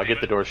 Yeah, I'll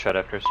get the doors shut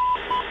after us.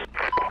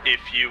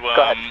 If you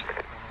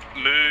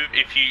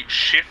if you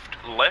shift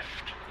left,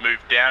 move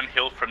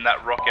downhill from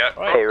that rock out.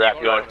 Hey, Raph,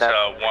 you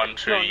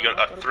got you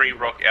got a 3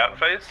 rock out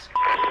phase.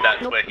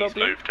 That's where he's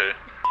moved to.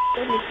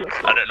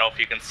 I don't know if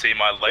you can see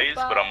my laze,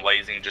 but I'm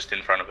lasing just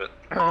in front of it.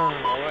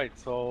 Alright,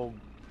 so...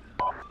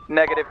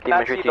 Negative,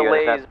 cannot see the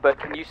laze, but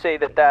can you say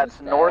that that's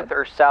north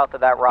or south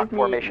of that rock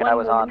formation I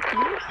was on?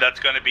 That's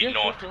going to be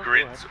north.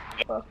 Grids.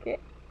 Okay.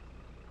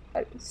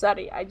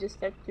 Sorry, I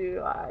just had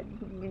to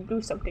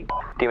do something.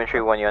 Demon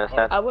Tree 1, you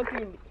understand? What do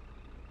you need?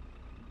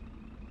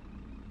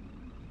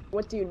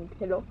 What do you need?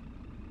 Hello?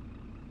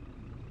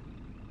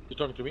 You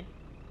talking to me?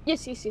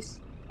 Yes, yes, yes.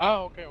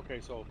 Ah, okay,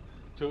 so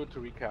to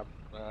recap,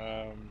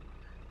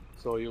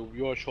 so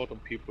you are short on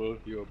people,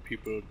 you are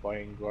people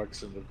buying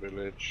drugs in the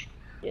village.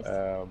 Yes.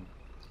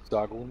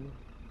 Sargun.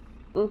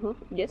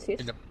 Yes, yes.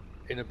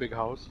 In a big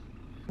house.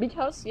 Big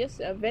house, yes.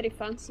 A very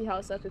fancy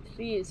house out of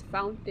trees,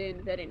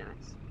 fountain, very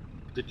nice.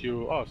 Did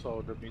you? Oh,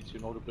 so that means you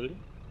know the building?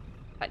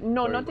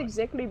 No, not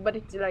exactly, but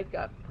it's like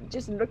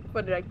just look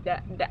for like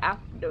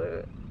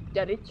the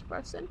rich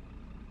person.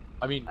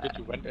 I mean, did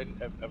you went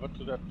ever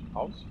to that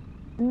house?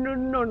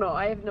 No.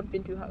 I have not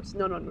been to house.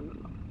 No.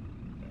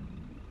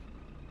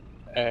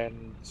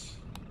 And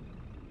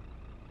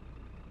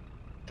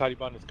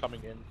Taliban is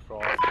coming in from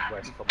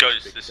west. From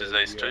Ghost, this is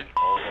Ace 2.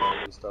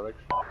 Over this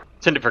direction.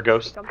 Send it for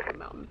Ghost. Come from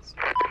mountains.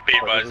 Be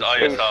advised,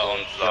 ISR on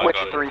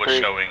Zargon was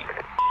showing.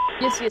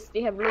 Yes,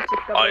 they have lots of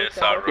cover.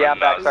 ISR yeah, I'm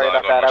back. Sorry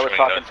about that. I was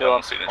talking to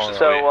him.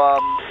 So,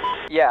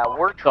 yeah,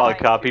 we're trying. Solid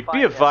copy.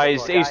 Be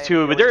advised, Ace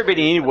 2. Would there be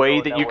any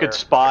way that you could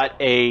spot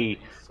a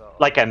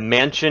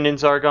mansion in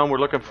Zargon? We're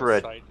looking for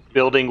a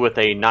building with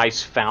a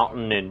nice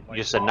fountain and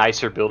just a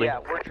nicer building. Yeah,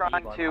 we're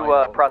trying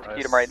to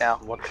prosecute him right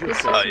now.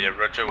 Yeah,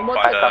 Roger, we'll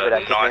find a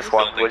nice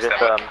building. We're just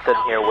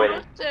sitting here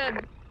waiting.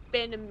 Not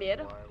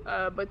Benamir,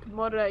 but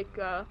more like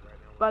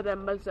by the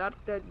Mazar,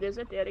 the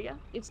desert area.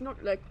 It's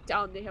not like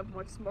town. They have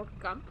more smoke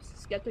camps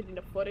scattered in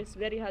the forest.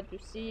 Very hard to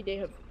see. They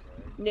have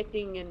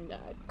netting and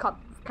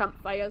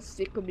campfires.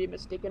 They could be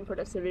mistaken for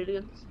the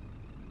civilians.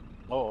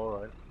 Oh,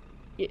 alright.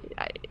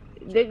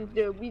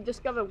 Yeah, we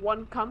discovered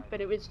one camp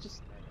and it was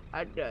just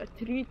a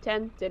 3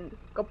 tent and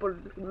a couple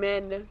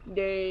men.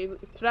 They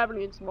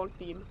traveling in small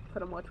team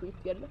from what we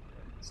feel.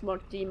 Small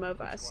team of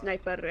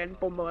sniper and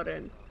bomber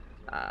and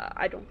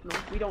I don't know.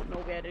 We don't know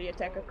where the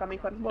attack is coming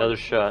from. Another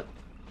shot.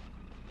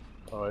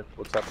 Alright,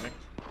 what's happening?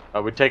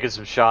 We're taking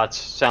some shots.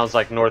 Sounds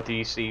like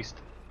northeast, east.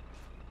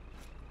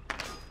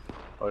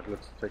 Alright,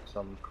 let's take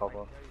some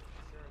cover.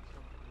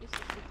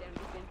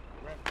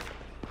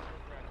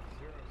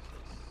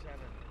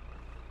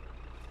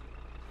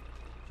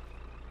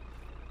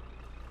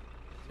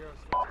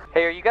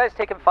 Hey, are you guys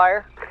taking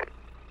fire?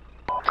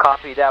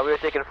 Copy that. We were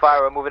taking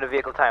fire. We're moving to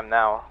vehicle time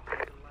now.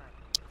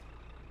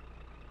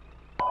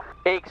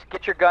 Aches,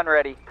 get your gun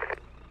ready.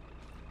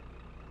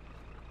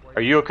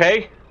 Are you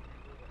okay?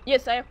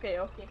 Yes, okay.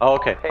 Oh,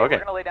 okay, Hey, okay.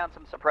 we're gonna lay down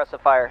some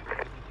suppressive fire.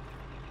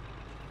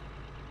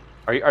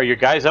 Are your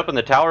guys up in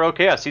the tower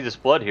okay? I see this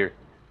blood here.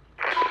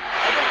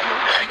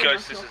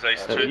 Ghost, this is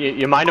Ace 2.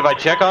 You mind if I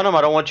check on them?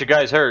 I don't want you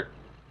guys hurt.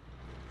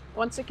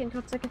 1 second.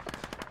 Okay.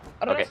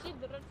 Rashid.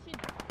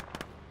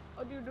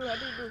 How do you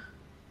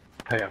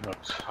do? Hey,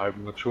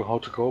 I'm not sure how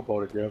to go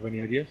about it. Do you have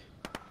any ideas?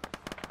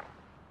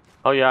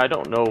 Oh yeah, I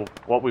don't know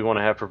what we want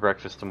to have for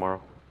breakfast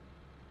tomorrow.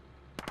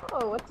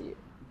 Oh, what do you?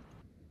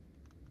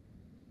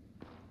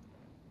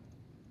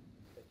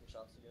 Taking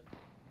shots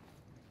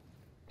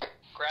again.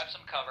 Grab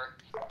some cover.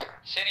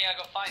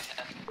 Santiago, find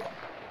him.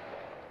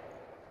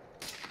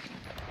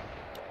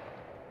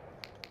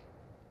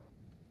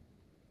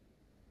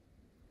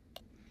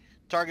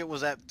 Target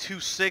was at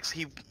 2-6.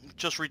 He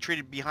just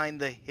retreated behind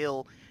the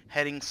hill,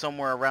 heading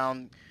somewhere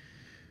around,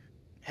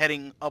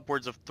 heading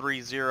upwards of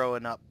 3-0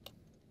 and up.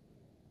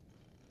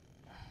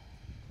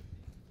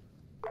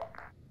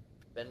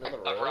 Bend in the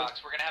road. Of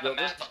rocks. We're gonna have a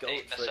map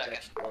update in a second.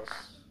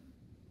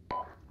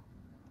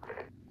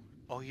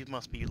 Oh, he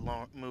must be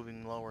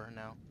moving lower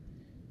now.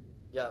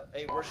 Yeah,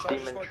 hey, we're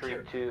Demon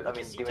Troop 2, I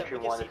mean Demon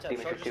Troop 1 is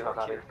Demon Troop 2, how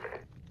copy?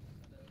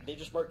 They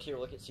just marked here,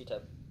 look at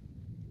C10.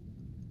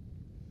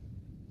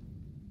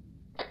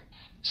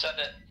 Send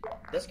it.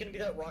 That's gonna be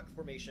that rock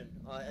formation,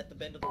 at the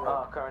bend of the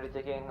road. Currently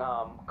taking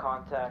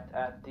contact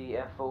at the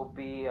FOB,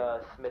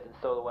 Smith and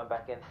Solo went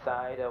back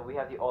inside. We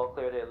have the all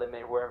clear to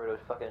eliminate wherever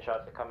those fucking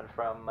shots are coming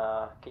from.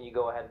 Can you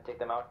go ahead and take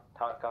them out?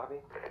 Copy?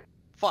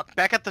 Fuck,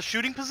 back at the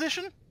shooting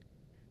position?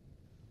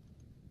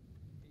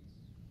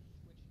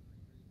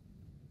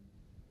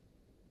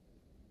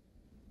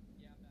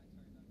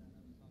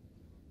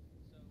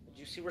 Did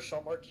you see where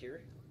Sean marked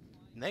here?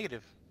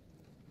 Negative.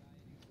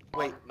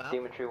 Wait,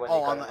 Symmetry when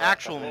oh, on the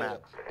actual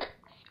map.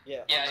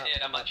 Yeah, I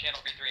did. I'm on channel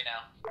 3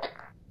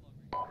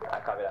 now. I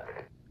copy that.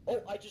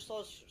 Oh, I just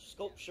saw a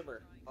scope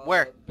shimmer.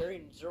 Where?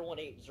 Bearing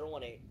 018,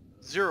 018.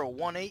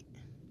 018?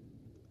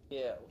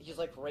 Yeah, he's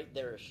like right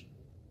there-ish.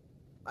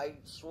 I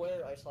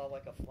swear I saw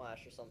like a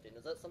flash or something.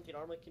 Is that something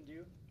ArmA can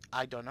do?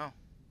 I don't know.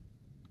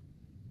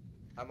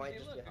 I might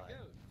just be high.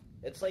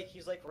 It's like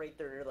he's like right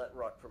there near that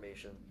rock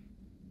formation.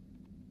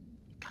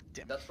 God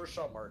damn. That's for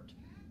Sean marked.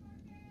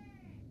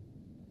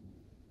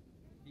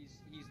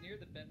 He's near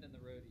the bend in the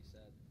road, he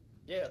said.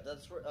 Yeah,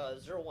 that's for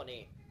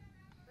 018.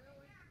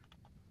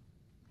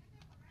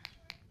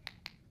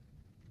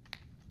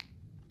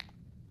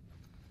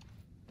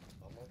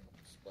 I'm gonna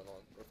split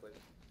on real quick.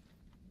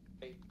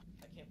 Wait,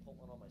 I can't pull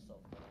one on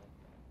myself.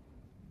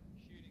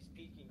 Shooting,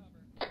 speaking.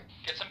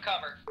 Get some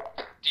cover.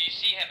 Do you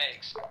see him,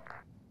 Eggs?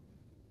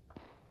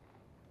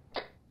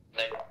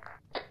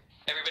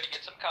 Everybody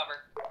get some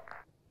cover.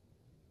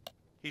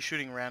 He's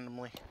shooting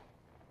randomly.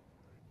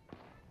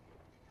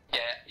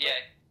 Yeah.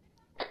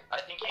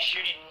 I think he's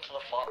shooting into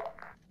the fog.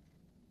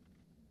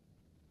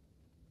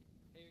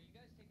 Hey, are you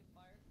guys taking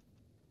fire?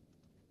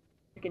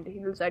 In the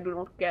hills, I do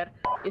not care.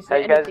 Is How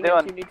there you guys anything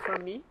else doing? you need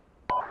from me?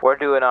 We're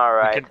doing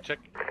alright. You can check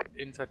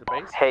inside the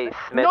base. Hey,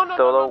 Smith,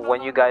 Solo,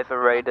 when you guys are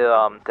ready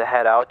to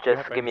head out,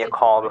 just give me a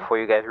call before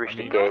you guys reach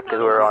the gate, because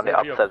we're on the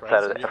opposite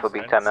side of the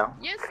FOB time now.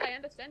 Yes, I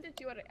understand that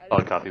you are.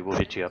 I'll copy, we'll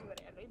hit you up.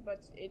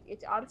 But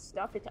it's our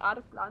stuff, it's our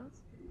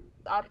plans,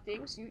 it's our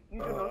things. You do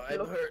not I'm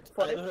look hurt.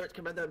 for I'm it. hurt,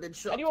 Commander. I've been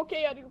shot. Are you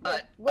okay? Are you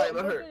okay? I'm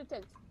go hurt. to the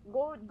tent.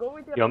 Go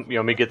with your. You want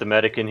me to get the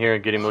medic in here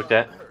and get him looked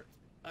at?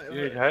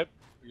 You need help?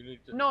 You need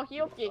to... No,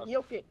 he okay. He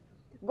okay.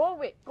 Go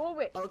away. Go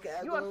away. Okay,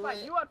 you are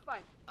fine. You are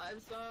fine. I'm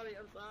sorry.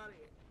 I'm sorry.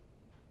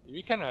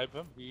 We can help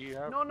him. We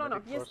have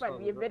No. He is fine.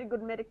 We have very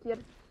good medic here.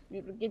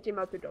 We will get him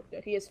out to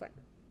doctor. He is fine.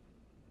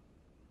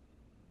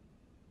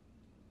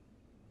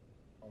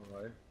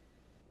 Alright.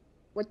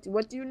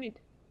 What do you need?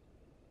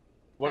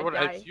 What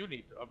else you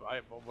need?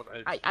 What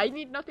else? I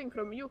need nothing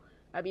from you.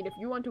 I mean, if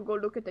you want to go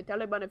look at the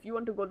Taliban, if you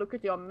want to go look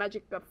at your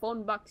magic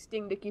phone box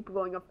thing, they keep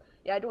going off.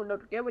 Yeah, I don't know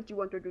care what you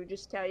want to do.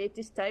 Just at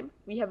this time,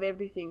 we have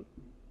everything.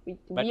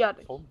 We are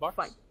phone box?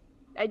 fine.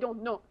 I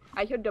don't know.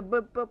 I heard the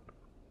burp.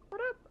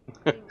 What up?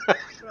 Thing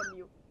from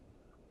you.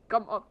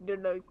 Come off the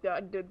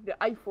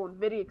iPhone,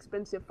 very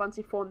expensive,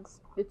 fancy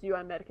phones that you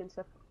Americans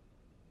have.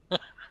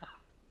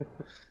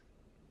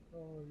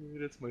 Oh,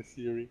 that's my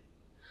theory.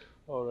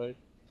 Alright.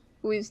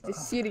 Who is the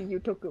Siri you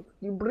took up?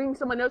 You bring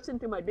someone else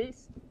into my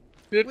base?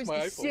 That's Who is my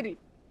the iPhone. Siri?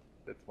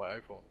 That's my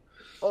iPhone.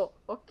 Oh,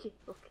 okay.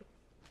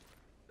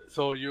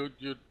 So you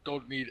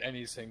don't need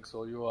anything.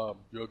 So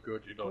you're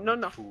good. You don't No,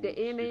 need food. the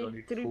you ANA don't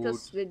need treat food.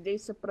 us, they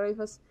surprise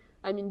us.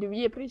 I mean,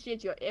 we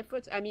appreciate your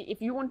efforts. I mean,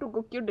 if you want to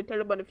go kill the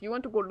Taliban, if you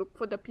want to go look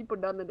for the people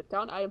down in the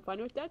town, I am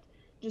fine with that.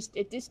 Just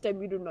at this time,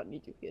 we do not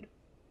need you here.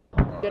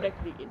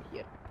 Directly in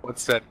here.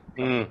 What's that?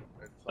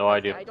 No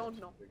idea. I don't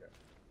know.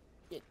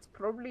 It's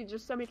probably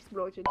just some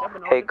explosions.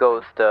 Hey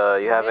Ghost,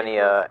 you have any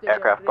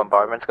aircraft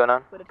bombardments going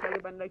on? Where the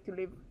Taliban like to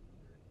live.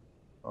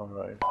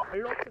 Alright.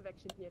 Lots of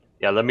action here.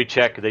 Yeah, let me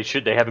check.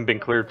 They haven't been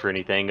cleared for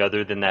anything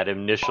other than that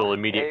initial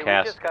immediate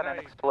cast. We just got an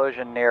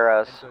explosion near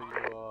us.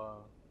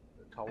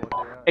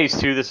 Ace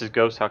 2, this is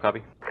Ghost. How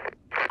copy?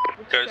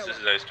 Ghost, this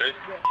is Ace 2.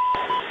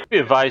 Be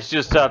advised,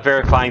 just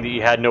verifying that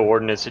you had no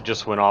ordnance that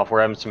just went off.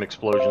 We're having some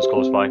explosions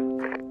close by.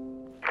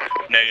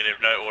 Negative,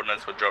 no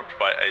ordnance were dropped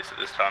by Ace at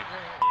this time.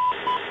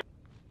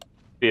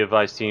 Be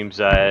advised, teams,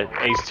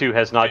 Ace 2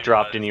 has not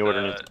dropped any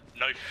ordnance.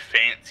 no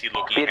fancy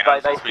looking Be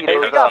advised, houses. I see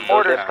do those have some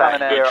mortars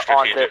coming in here on the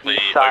strategically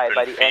east side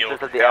by open the entrance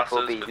field of the houses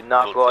FOB. with Do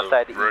not go lots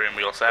outside of the room. east.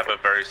 We also have a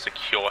very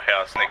secure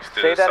house next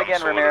to Say that some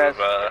again, sort Ramirez.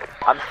 of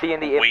I'm seeing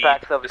the weed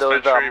impacts of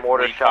those dispensary,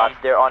 mortar weed shots.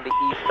 farm. They're on the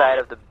east side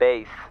of the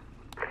base.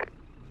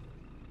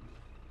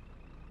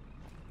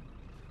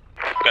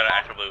 Gonna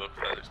actively look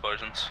for those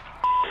explosions.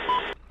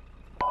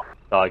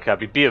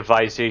 Copy. Be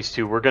advised,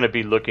 Ace-2, we're going to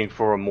be looking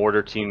for a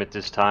mortar team at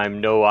this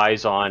time. No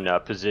eyes on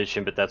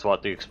position, but that's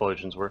what the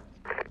explosions were.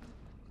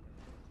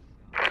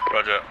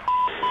 Roger.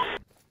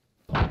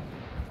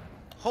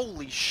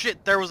 Holy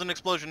shit, there was an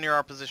explosion near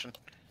our position.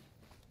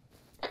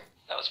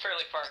 That was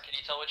fairly far. Can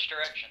you tell which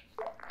direction?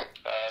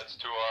 It's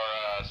to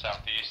our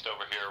southeast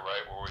over here,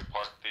 right where we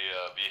parked the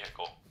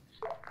vehicle.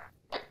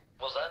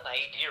 Was that an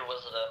IED or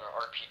was it an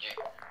RPG?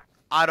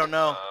 I don't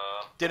know.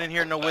 Didn't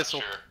hear no Not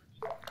whistle. sure.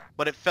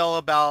 But it fell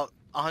about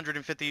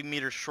 150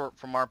 meters short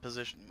from our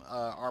position,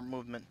 our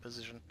movement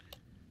position.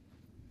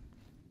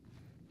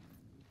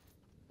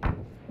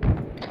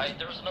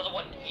 There was another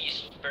one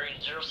east, bearing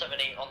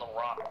 078 on the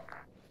rock.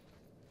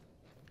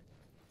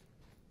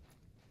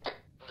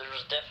 There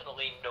was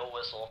definitely no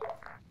whistle.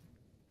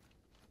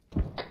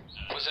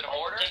 Was it a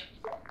mortar?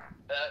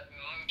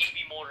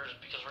 Maybe mortars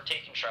because we're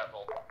taking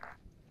shrapnel.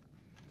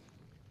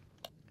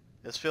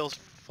 This feels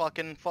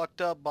fucking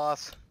fucked up,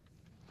 boss.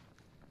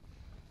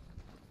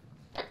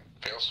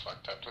 Feels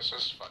fucked up. This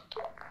is fucked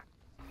up.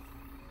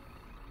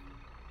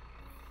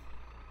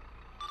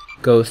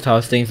 Ghost,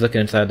 how's things looking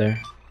inside there?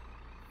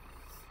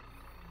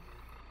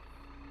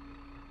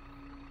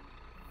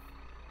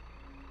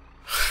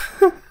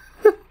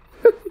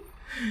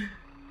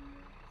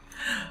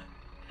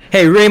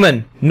 Hey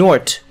Raymond,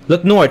 north.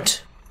 Look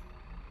north.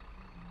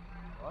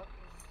 What?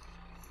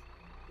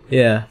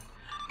 Yeah.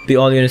 Be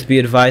all units be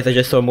advised, I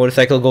just saw a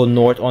motorcycle go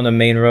north on the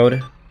main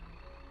road.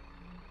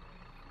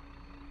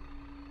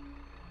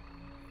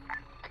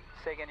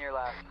 Say again your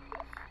last.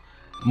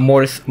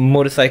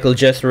 Motorcycle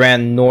just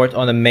ran north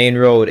on the main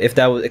road. If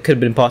that was, it could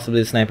have been possibly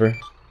a sniper.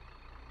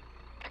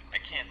 I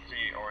can't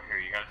see or hear.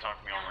 You gotta talk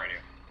to me on radio.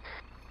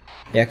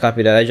 Yeah,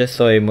 copy that. I just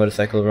saw a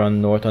motorcycle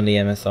run north on the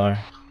MSR.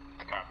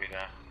 Copy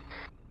that.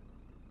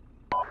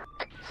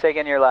 Say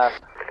again your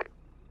last.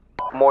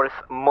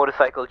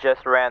 Motorcycle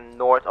just ran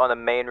north on the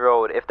main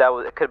road. If that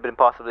was, it could have been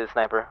possibly a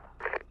sniper.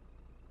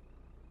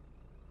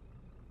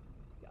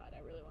 God, I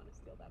really want to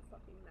steal that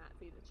fucking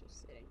Nazi that's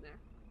just sitting there.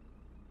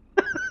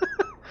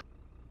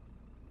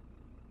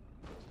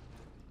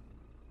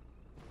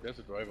 There's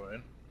a driver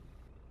in.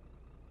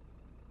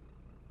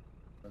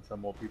 And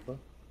some more people.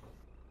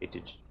 Hey,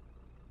 did you...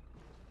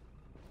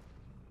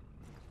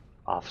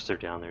 Officer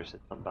down there said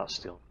something about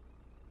stealing.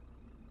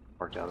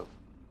 Parked out of...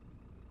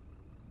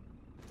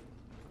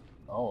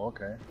 Oh,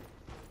 okay.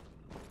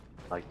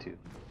 Like to.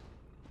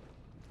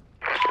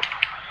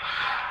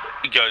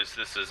 Guys,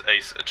 this is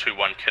Ace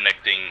 2-1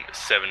 connecting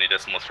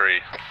 70.3.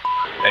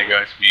 Hey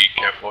guys, be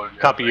careful.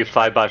 Copy you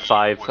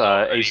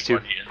 5x5, Ace 2.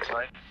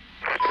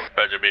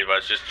 Roger, be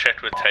advised. Just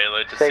checked with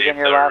Taylor to Say see if again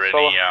there your are last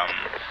any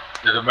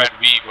There's a Med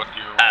V, what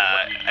you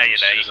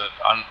use is it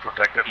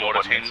unprotected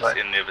mortar nobody teams inside?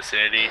 in the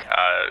vicinity.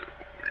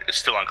 It's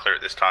still unclear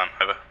at this time.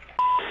 Over.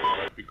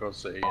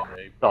 Because A and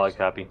A. Solid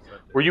copy.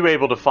 Were you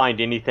able to find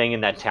anything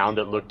in that town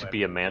that looked to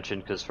be a mansion?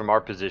 Because from our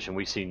position,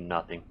 we see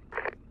nothing.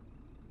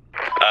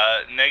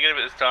 Negative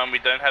at this time. We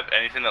don't have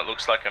anything that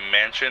looks like a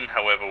mansion.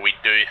 However, we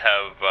do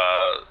have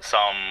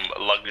some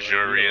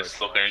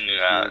luxurious-looking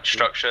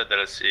structure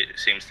that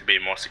seems to be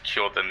more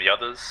secure than the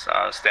others.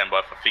 Stand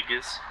by for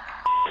figures.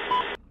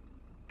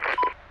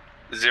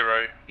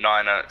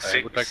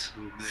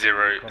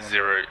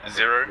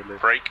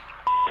 096-000. Break.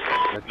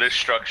 This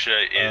structure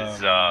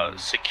is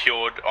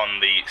secured on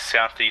the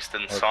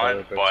southeastern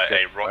side by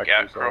a rock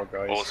outcrop,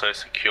 also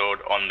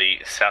secured on the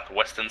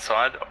southwestern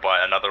side by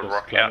another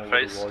rock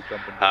outface.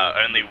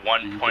 Only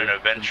one point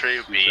of entry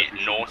would be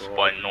north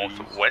by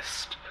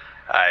northwest.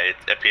 It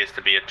appears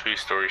to be a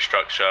two-story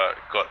structure,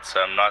 got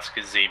some nice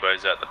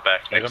gazebos at the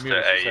back next to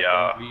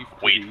a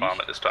weed farm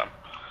at this time.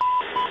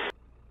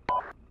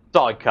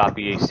 Solid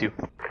copy, Ace2.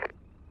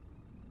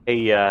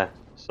 Hey,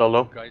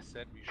 Solo.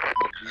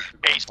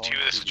 Ace 2,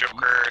 this is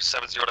Joker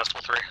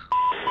 70.3.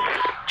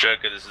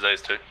 Joker, this is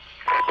Ace 2.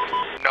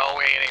 No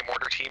A&A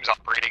mortar teams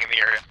operating in the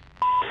area.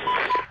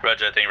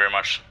 Roger, thank you very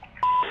much.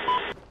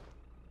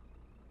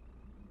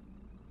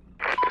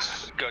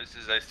 Ghost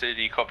is Ace 2,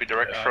 do you copy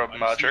direct from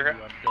Joker?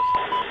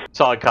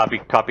 Solid copy,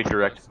 copy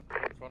direct.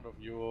 In front of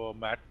your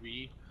Mat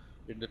V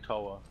in the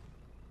tower.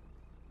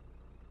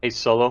 Hey,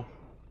 Solo.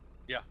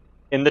 Yeah.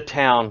 In the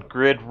town,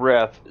 grid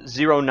ref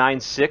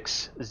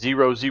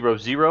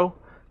 096000,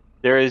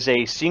 there is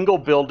a single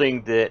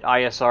building that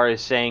ISR is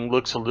saying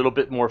looks a little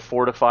bit more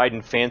fortified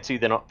and fancier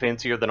than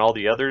all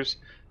the others.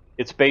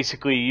 It's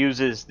basically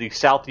uses the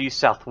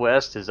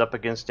southeast-southwest is up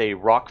against a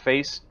rock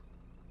face,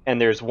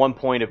 and there's one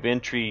point of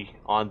entry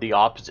on the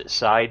opposite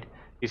side.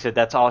 He said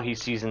that's all he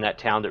sees in that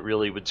town that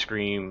really would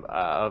scream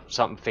of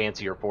something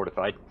fancy or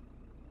fortified.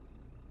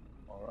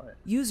 Alright.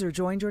 User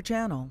joined your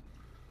channel.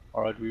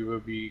 Alright, we will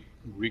be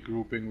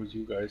regrouping with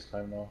you guys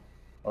time now.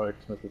 Alright,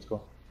 Smith, let's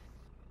go.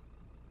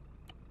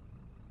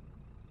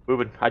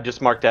 Moving. I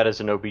just marked that as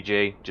an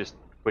OBJ, just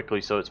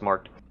quickly so it's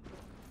marked.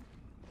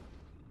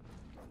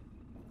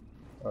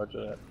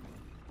 Roger that.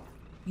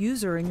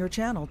 User in your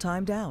channel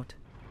timed out.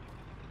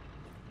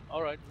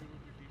 Alright, we will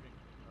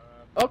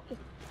be leaving.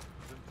 Okay.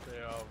 Since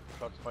there are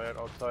shots fired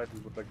outside, we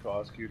would like to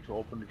ask you to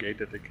open the gate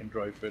that they can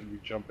drive in. We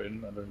jump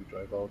in and then we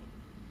drive out.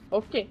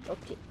 Okay.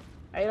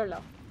 I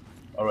allow.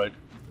 Alright,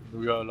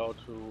 we are allowed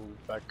to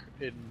back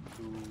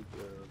into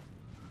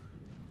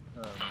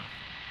the...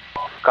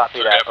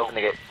 Copy that, open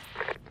the gate.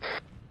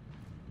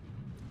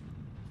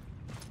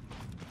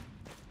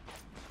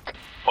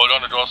 Hold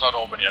on, the door's not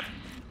open yet.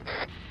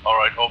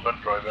 Alright, open,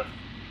 drive in.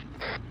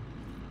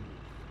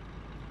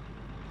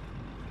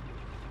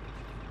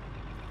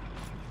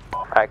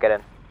 Alright, get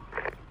in.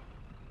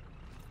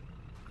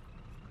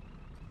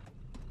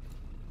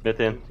 Smith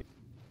in.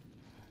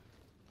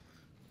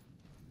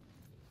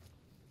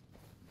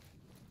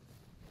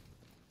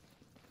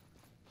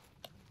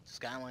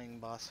 Skyline,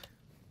 boss.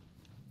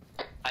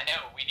 I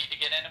know, we need to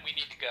get in and we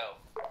need to go.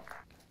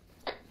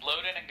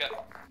 Load in and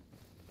go.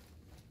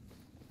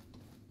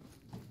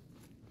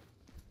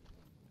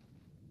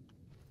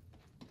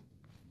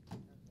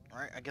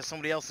 Alright, I guess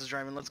somebody else is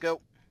driving. Let's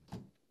go.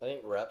 I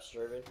think Rap's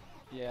driving.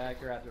 Yeah, I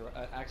grabbed it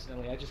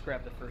accidentally. I just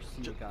grabbed the first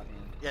seat that got me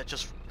in. Yeah,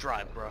 just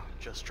drive, bro.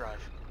 Just drive.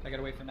 I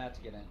gotta wait for Matt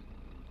to get in.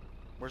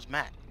 Where's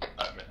Matt?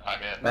 I'm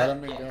in. Matt,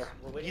 I'm in.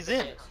 We're waiting He's for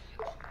in. Chance.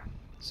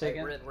 Say Hey,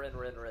 again? we're in.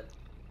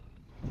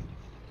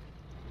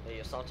 Hey,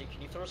 Asante,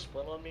 can you throw a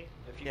splint on me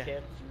if you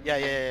can?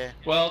 Yeah.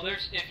 Well,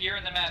 if you're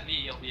in the Matt V,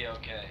 you'll be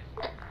okay.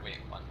 Wait,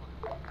 one.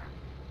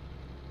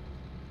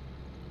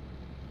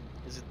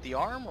 Is it the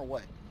arm or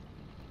what?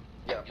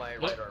 Yeah, my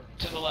Look right arm.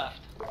 to the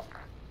left.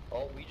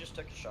 Oh, we just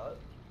took a shot.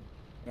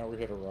 No, we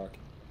hit a rock.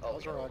 Oh,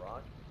 was we a hit a rock.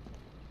 rock?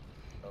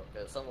 Okay,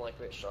 it sounded like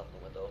we had shot in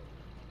the window.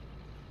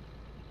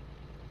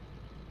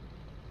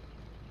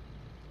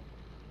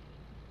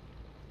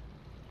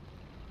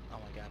 Oh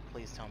my god,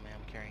 please tell me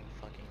I'm carrying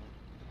fucking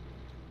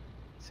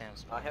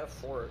Sam's. I have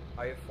four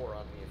on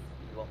me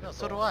if you want me No, to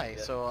so throw do them. I.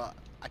 Yeah. So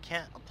I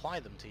can't apply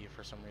them to you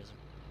for some reason.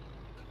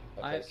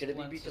 I have Could it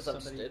be splints, because so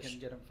I'm somebody stitched? can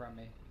get them from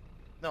me.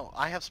 No,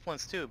 I have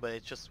splints too, but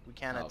it's just we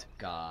cannot. Oh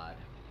god.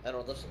 I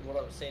don't know, that's what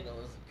I was saying though,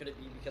 is could it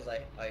be because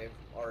I've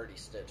already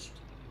stitched?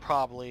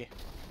 Probably.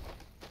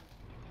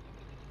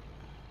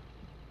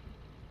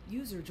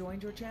 User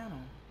joined your channel.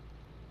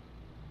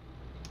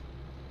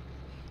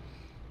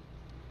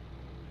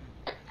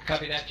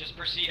 Copy that, just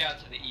proceed out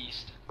to the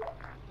east.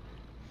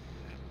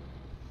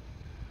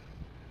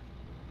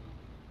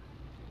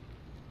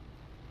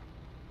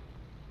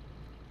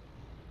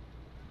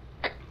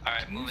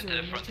 Alright, moving to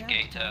the front of the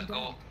gate,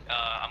 go,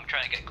 I'm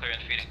trying to get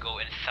clearance for you to go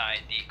inside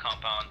the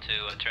compound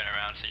to turn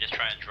around, so just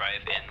try and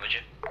drive in, would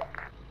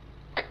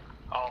you?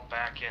 I'll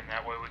back in,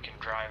 that way we can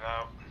drive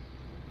out.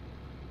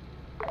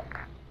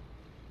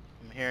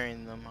 I'm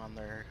hearing them on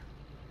the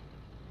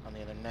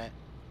other net.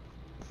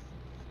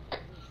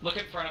 Look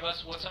in front of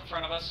us, what's in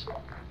front of us?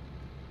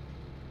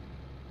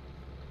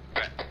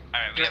 Alright,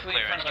 we have Directly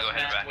in front clearance, of go us,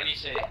 ahead and Matt, back what do you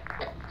say?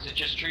 Is it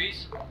just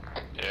trees?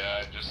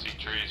 Yeah, I just see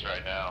trees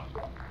right now.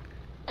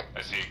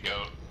 I see a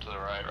goat to the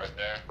right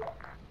there.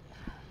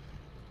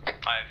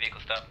 Alright,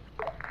 vehicle stop.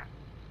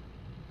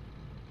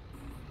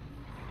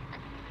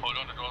 Hold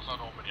on, the door's not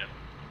open yet.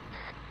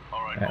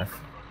 Alright, Yeah. open.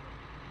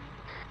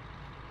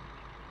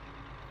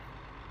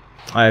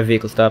 Alright,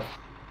 vehicle stop.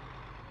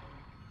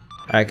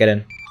 Alright, get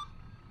in.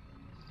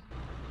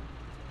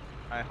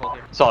 Alright, hold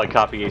here. Solid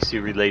copy, AC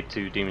relayed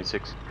to Demon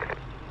 6.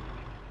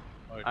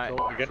 Alright,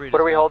 so again,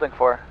 What are we holding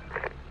for?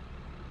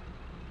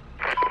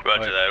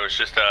 Roger that, it was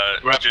just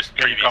just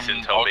can you previous come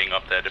intel out being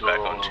up there to back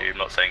onto you. I'm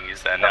not saying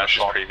he's there Yeah, now, it's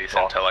just sure. previous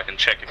Sure. intel. I can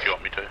check if you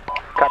want me to.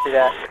 Copy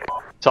that.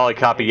 Solid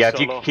copy, yeah, if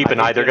you could keep an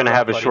eye, they're going to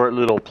have a buddy. short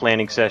little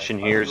planning session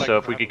here, so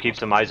if we could keep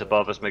some eyes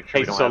above us, make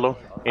sure we don't have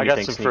anything. I got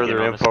some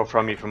further info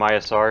from you from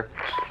ISR.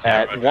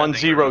 At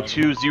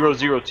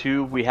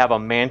 102002, we have a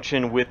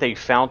mansion with a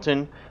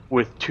fountain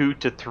with 2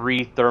 to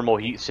 3 thermal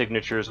heat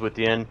signatures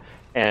within,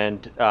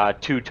 and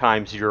 2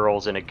 times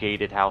Urals in a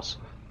gated house.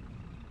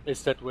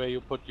 is that where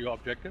you put your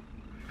objective?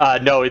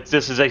 No,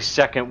 this is a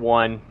second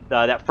one.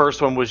 That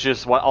first one was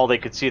just all they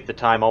could see at the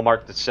time. I'll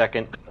mark the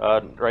second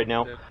right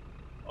now.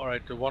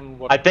 Alright, the one...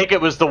 I think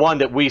it was the one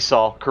that we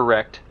saw,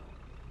 correct.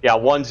 Yeah,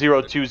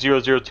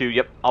 102002,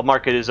 yep. I'll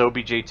mark it as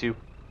OBJ2.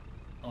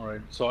 Alright,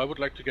 so I would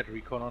like to get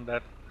recon on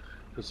that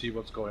to see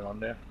what's going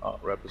on there.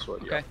 Rep is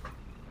already Okay. up.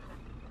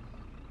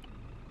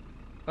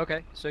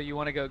 Okay, so you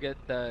want to go get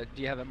the...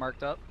 Do you have it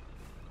marked up?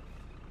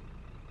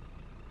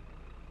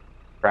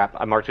 Crap,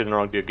 I marked it in the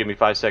wrong dude. Give me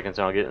 5 seconds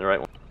and I'll get it in the right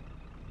one.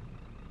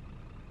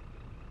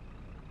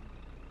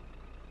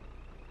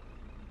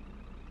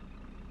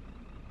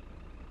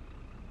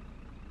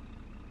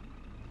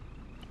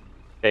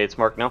 Okay, it's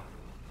marked now.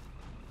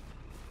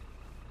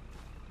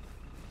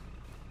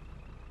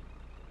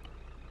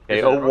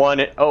 Okay,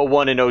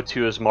 01 and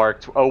 02 is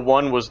marked.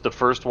 01 was the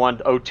first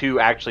one. 02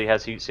 actually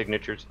has heat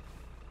signatures.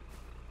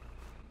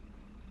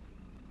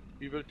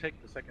 We will take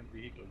the second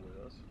vehicle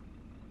with us.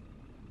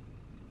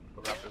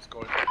 Raptor's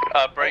going.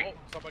 Break.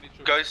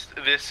 Ghost,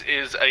 this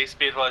is a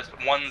speedwise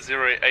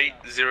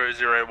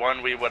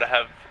 108001.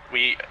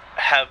 We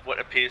have what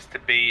appears to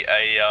be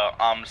a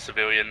armed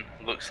civilian.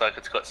 Looks like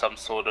it's got some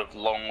sort of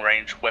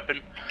long-range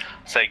weapon.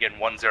 Say again,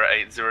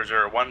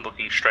 108001,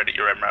 looking straight at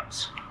your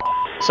MRAPs.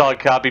 Solid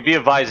copy. Be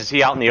advised, is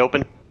he out in the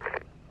open?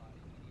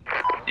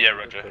 Yeah,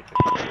 roger.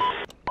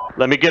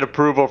 Let me get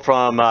approval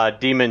from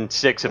Demon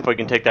 6 if we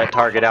can take that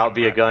target out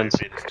via guns.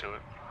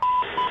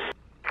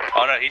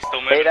 Oh no, he's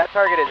still moving. Hey, that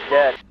target is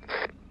dead.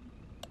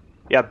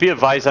 Yeah, be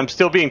advised, I'm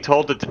still being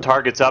told that the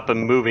target's up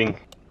and moving.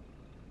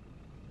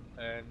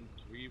 And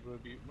we will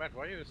be... Matt,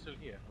 why are you still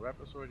here?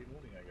 Raptor's already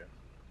moving, I guess.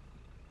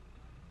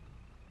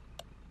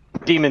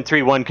 Demon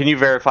 3-1, can you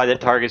verify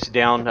that target's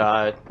down?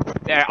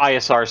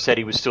 ISR said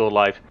he was still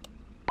alive.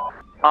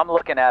 I'm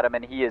looking at him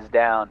and he is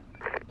down.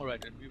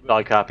 Alright, and we will...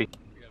 Solid copy.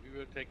 Yeah, we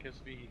will take his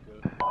vehicle.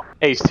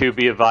 Ace 2,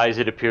 be advised,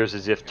 it appears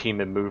as if team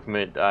in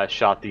movement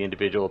shot the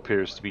individual,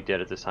 appears to be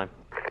dead at this time.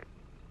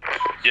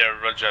 Yeah,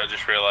 roger, I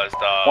just realised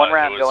one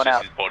round going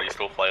out. His body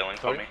still flailing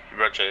for me.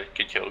 Roger,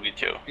 good kill, good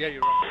kill. Yeah,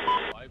 you're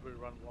right. I will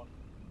run one.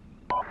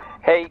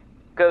 Hey,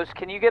 Ghost,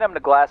 can you get him to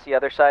glass the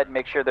other side and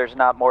make sure there's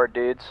not more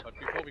dudes? But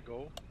before we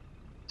go...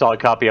 Solid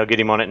copy, I'll get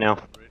him on it now.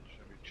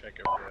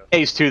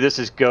 Ace 2, this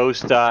is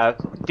Ghost.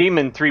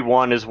 Demon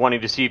 3-1 is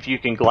wanting to see if you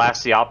can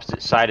glass the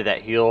opposite side of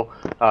that hill.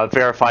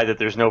 Verify that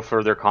there's no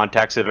further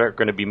contacts that are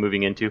going to be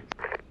moving into.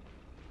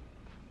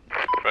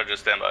 Roger,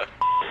 stand by.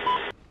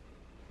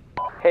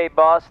 Hey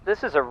boss,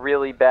 this is a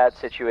really bad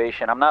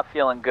situation. I'm not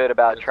feeling good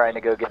about trying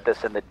to go get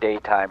this in the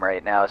daytime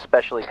right now,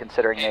 especially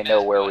considering they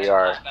know where we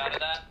are.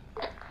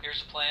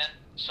 Here's the plan.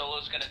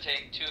 Solo's gonna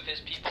take 2 of his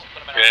people,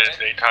 put them in Yeah,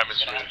 daytime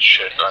is really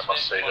shit, I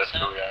must say that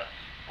too, yeah.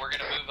 We're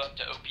gonna move up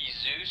to OP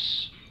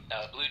Zeus.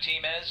 Blue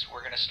team is.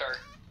 We're gonna start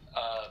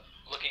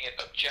looking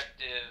at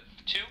objective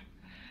 2,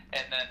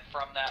 and then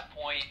from that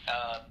point,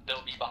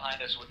 they'll be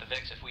behind us with the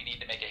VIX if we need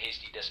to make a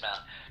hasty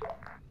dismount.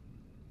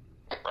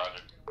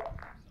 Roger.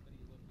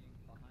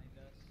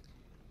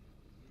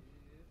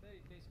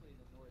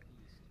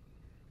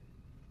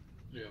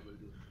 Yeah, we'll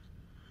do.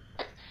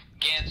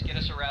 Gans, get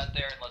us a route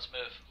there and let's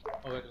move.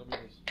 Alright, let me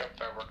just... Yep,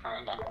 they're working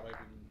on that. The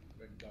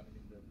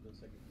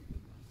second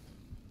vehicle.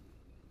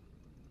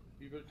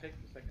 We will take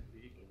the second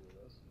vehicle with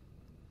us.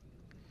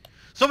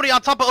 Somebody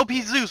on top of OP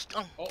Zeus!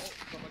 Oh.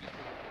 Somebody...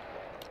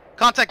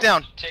 Contact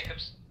down! Take up.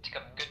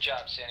 Good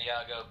job,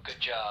 Santiago. Good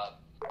job.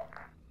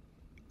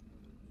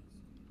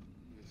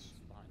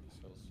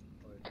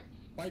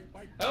 Bike!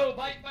 Oh,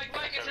 bike!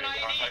 It's an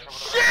IED!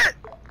 Shit!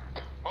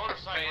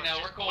 Motorcycle. Wait, no,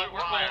 we're cool.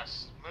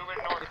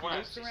 Moving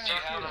northwest.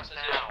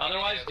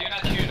 Otherwise, do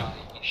not shoot on.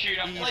 Shoot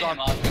on. He's on,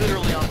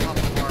 literally on top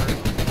of our...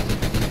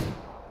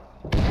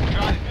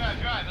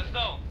 Drive. Let's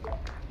go.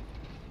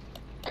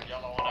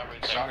 Yellow on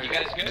everything. Sonny, You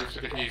guys good? Move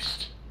to the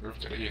east. Move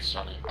to the east,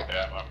 Sonny.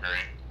 Yeah, I'm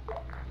green.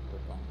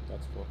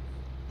 That's cool.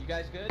 You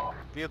guys good?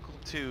 Vehicle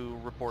 2,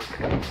 report.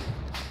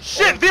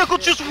 Shit! Vehicle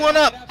just went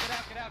up! Get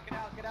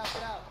out.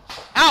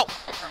 Out! Get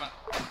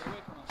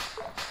away from him.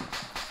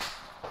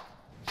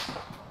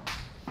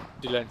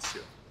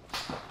 Silencio.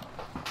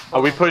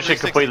 Are we pushing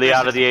completely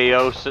out of the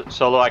AO,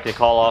 Solo? I can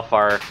call off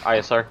our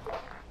ISR?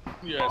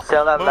 Yes.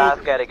 Tell that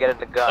last guy to get at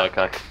the gun.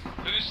 Okay.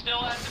 Who's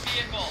still at the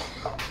vehicle?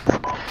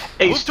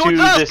 Ace 2,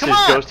 this is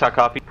Ghost, how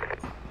copy?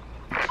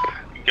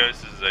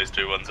 Ghost is Ace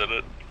 2, one's in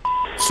it.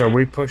 So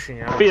we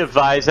pushing out. Be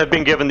advised, I've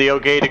been given the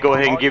okay to go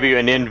ahead and give you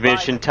an end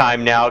mission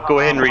time now. Go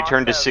ahead and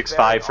return to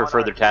 6-5 for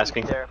further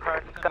tasking.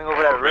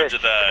 Roger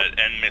that,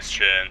 end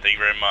mission. Thank you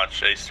very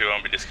much. Ace 2,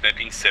 I'll be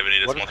disconnecting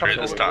 70.3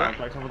 at this time.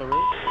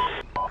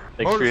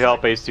 Thanks for your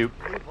help, Ace 2.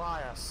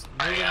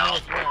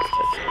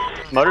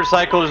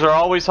 Motorcycles are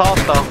always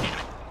hostile.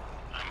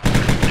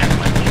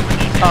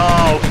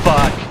 Oh,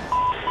 fuck.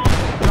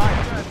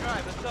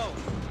 Drive, let's go.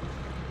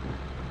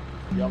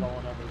 Yellow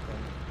on everything.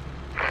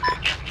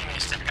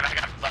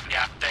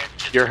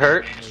 You're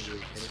hurt?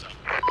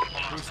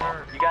 Who's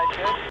hurt? You guys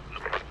good?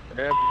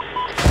 Yep.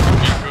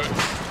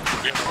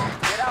 Get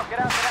out.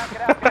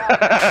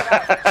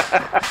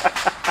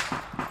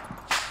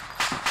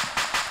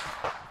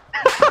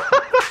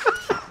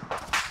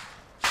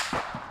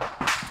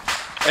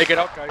 Hey, get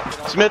out, guys.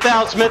 Get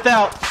out. Smith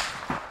out.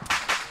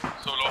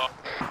 Solo.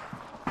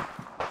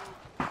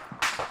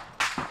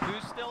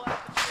 Who's still at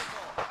the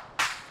vehicle?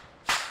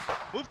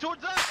 Move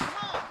towards us, come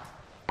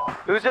on!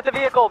 Who's at the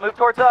vehicle? Move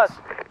towards us.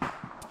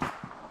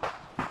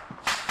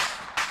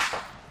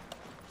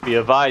 Be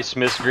advised,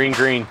 Smith's green.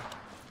 Let's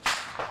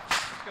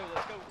go.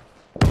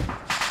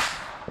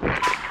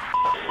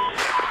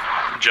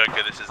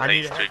 Joker, this is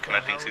Ace 2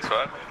 connecting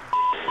 6-5.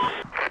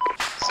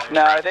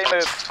 No, they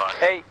moved.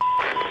 Hey,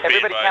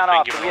 everybody count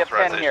off. We have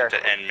 10 here.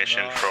 To end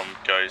mission from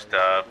Ghost.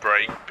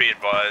 Break. Be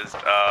advised,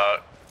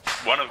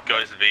 one of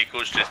Ghost's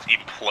vehicles just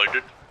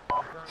imploded.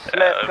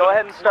 Smith, go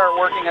ahead and start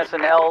working us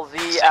an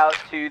LZ out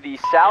to the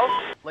south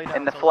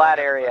in the flat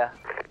area.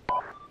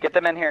 Get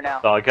them in here now.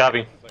 Solid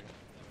copy.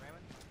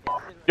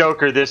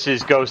 Joker, this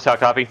is Ghost, how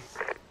copy?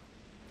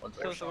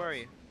 So where are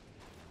you?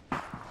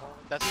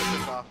 That's the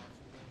pick off.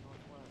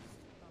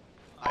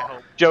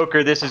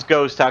 Joker, this is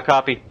Ghost. How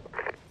copy?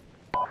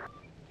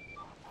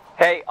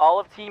 Hey, all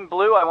of Team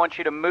Blue, I want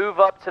you to move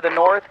up to the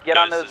north, get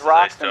on those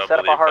rocks, and set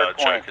up a hard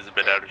point. Choke is a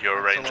bit out of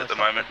your range at the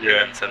moment.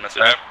 Yeah. And send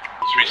message.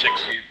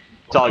 360.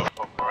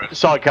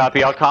 Solid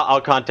copy.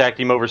 I'll contact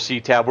him over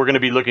C-Tab. We're going to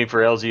be looking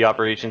for LZ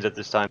operations at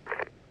this time.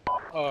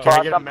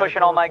 Boss, I'm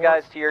pushing all my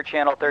guys to your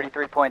channel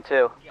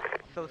 33.2.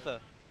 Sosa,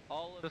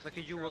 Sosa,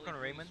 could you work on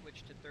Raymond?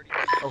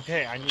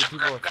 Okay, I need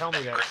people to tell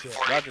me that shit.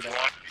 Roger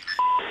that.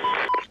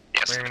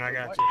 Raymond, I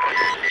got you.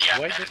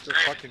 Why did the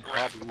fucking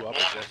car blew up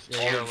at this?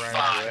 Yeah, you're right.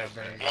 I got it.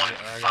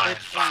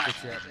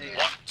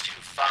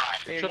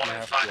 125. Shouldn't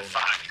have to.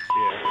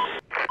 Yeah.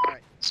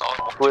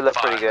 We look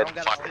pretty good.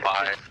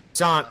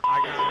 Son, I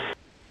got it.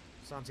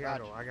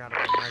 Santiago, I got it.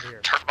 I'm right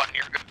here. Turbine,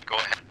 you're good. Go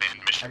ahead, man.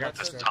 Mission at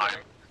this time.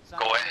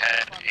 Go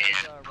ahead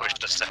and push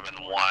to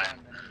 7-1 and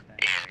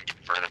get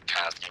further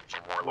tasking for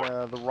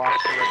Warlord. The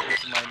rocks directly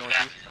to my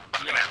northeast.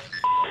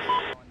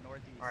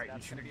 Alright,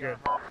 you should be good.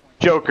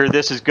 Joker,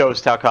 this is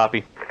Ghost. How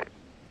copy?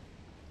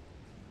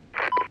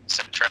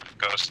 Send traffic,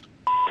 Ghost.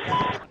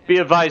 Be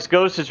advised,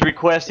 Ghost is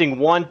requesting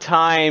 1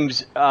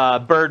 times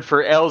bird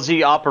for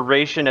LZ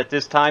operation at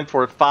this time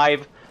for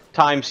 5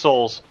 times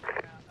souls.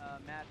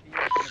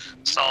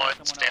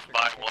 Solid, stand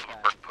by. We'll have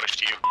a bird push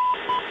to you.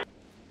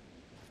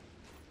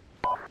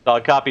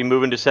 Solid copy,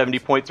 moving to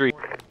 70.3.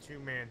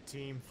 2-man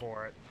team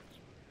for it.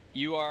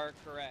 You are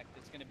correct.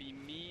 It's going to be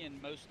me and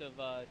most of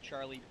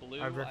Charlie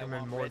Blue. I'd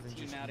recommend more red than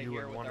team just out of you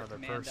here and with one our other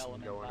command person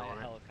element going via on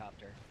it.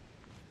 helicopter.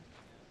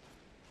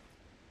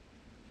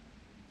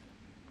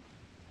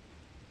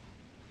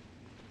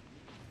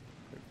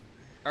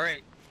 All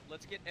right,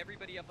 let's get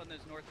everybody up on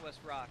those northwest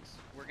rocks.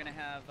 We're going to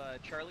have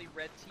Charlie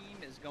Red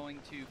Team is going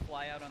to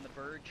fly out on the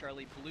bird.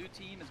 Charlie Blue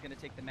Team is going to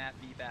take the Matt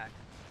V back.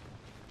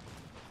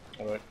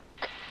 Alright.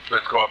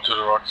 Let's go up to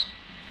the rocks.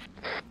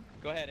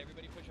 Go ahead,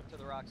 everybody push up to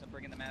the rocks. I'm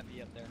bringing the Matt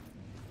V up there.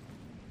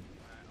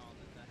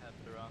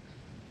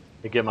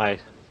 To get my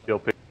skill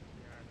pick.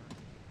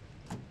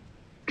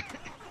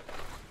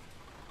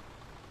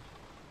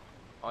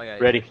 Oh yeah.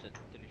 Ready.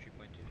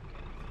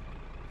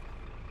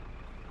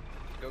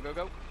 Go, go,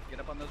 go. Get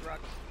up on those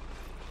rocks.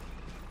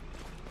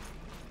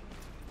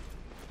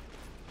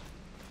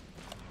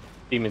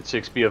 Demon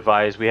 6, be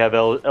advised. We have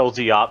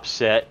LZ ops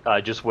set,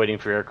 just waiting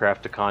for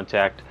aircraft to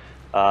contact.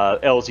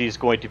 LZ is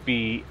going to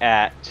be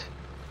at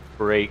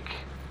break.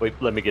 Wait,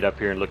 let me get up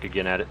here and look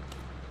again at it.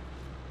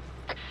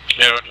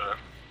 Yeah, roger.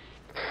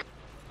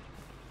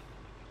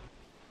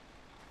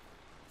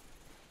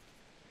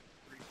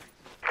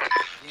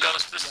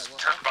 Ghost, this is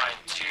Turbine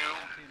 2.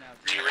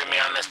 Do you read me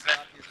on this net?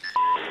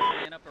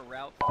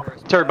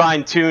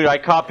 Turbine 2, I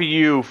copy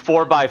you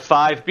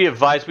 4x5. Be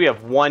advised, we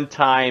have 1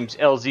 times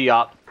LZ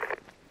op.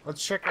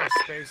 Let's check our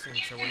spacing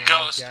so we're not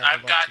Ghost, gathered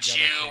I've got together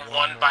you for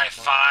 1 by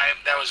 5.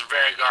 That was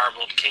very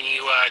garbled. Can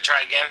you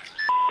try again?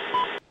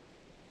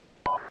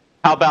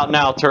 How about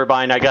now,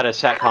 Turbine? I got a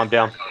SATCOM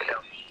down.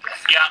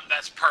 Yeah,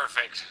 that's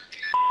perfect.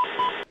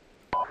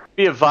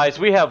 Be advised,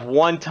 we have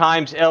 1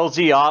 times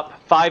LZ op,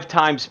 5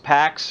 times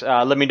PAX.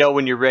 Let me know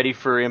when you're ready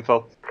for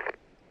info.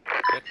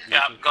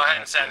 Yeah, go ahead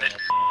and send it.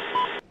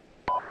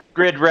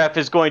 Grid ref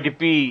is going to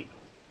be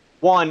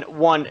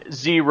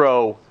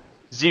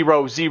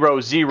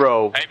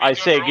 110000. I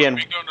say again,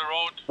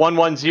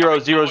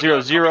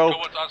 110000.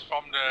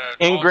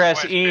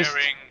 Ingress east,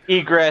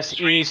 egress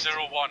east.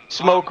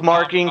 Smoke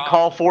marking,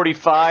 call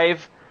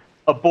 45.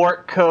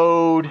 Abort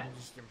code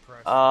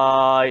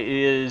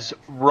is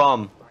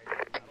rum.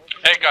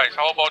 Hey guys,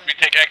 how about we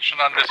take action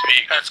on this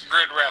vehicle? That's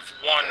grid ref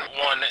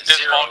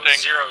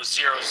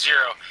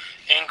 110000.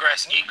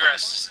 Ingress,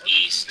 egress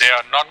east. They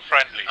are not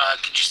friendly.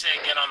 Could you say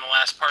again on the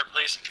last part,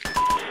 please?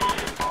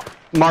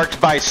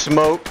 Marked by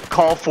smoke,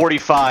 call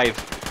 45.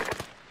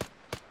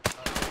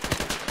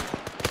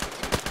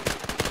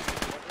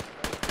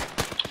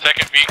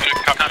 Second vehicle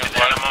coming as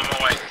well. I'm on my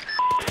way.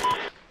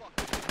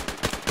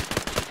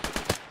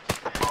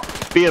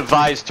 Be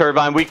advised,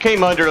 Turbine. We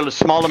came under a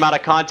small amount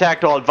of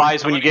contact. I'll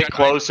advise when you get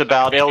close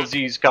about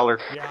LZ's color.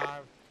 Copy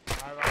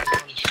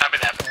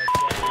that.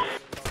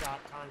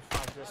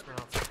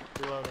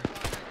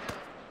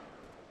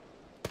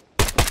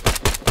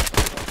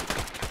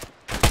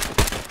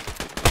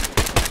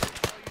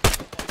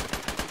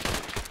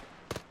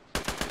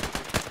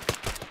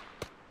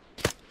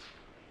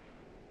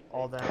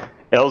 All down.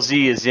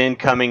 LZ is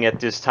incoming at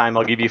this time.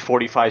 I'll give you a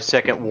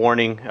 45-second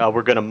warning.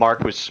 We're going to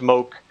mark with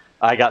smoke.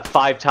 I got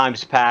 5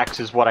 times PAX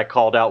is what I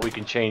called out. We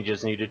can change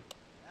as needed.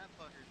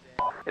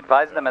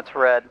 Advise them it's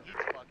red.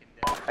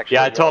 Actually,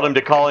 Yeah, I told him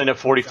to call in at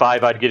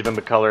 45. I'd give him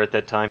a color at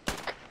that time.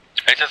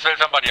 Hey, just fill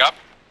somebody up.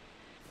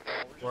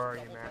 Where are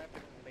you, Matt?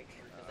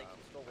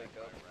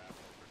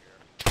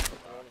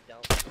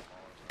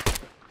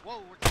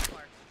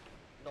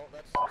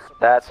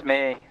 That's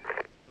me.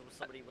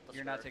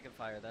 You're not taking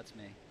fire, that's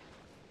me.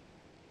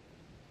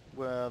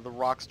 The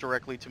rocks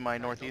directly to my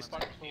northeast.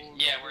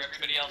 Yeah, where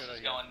everybody else is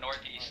going,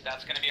 northeast.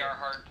 That's going to be our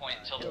hard point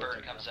until the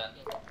bird comes in.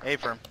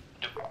 A-firm.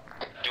 Do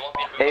you want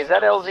me to move Hey, is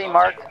that LZ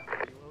marked?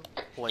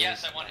 place.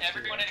 Yes, I want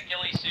everyone in a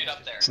ghillie suit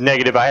up there. It's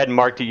negative. I hadn't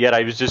marked it yet.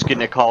 I was just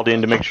getting it called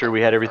in to make sure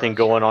we had everything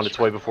going on its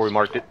way before we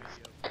marked it.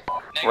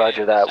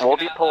 Roger that. We'll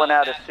be pulling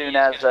out as soon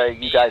as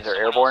you guys are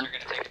airborne.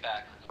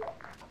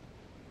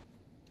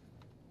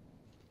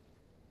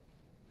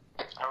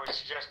 I would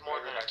suggest more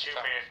than a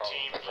two-man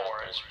team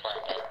for it.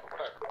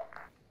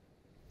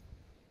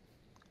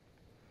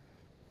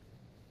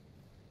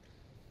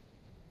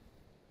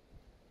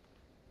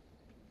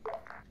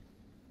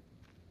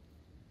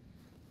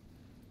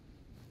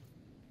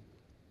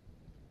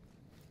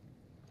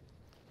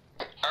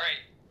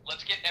 Alright,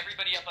 let's get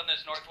everybody up on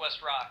those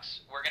northwest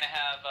rocks. We're gonna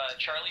have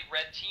Charlie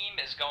Red Team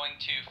is going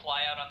to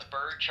fly out on the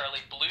bird.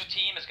 Charlie Blue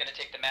Team is gonna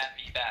take the Mat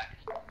V back.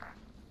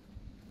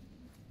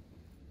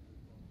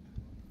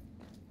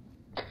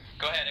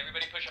 Go ahead,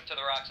 everybody push up to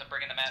the rocks. I'm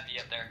bringing the Mat V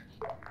up there.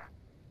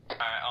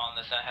 Alright, on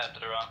this, I head to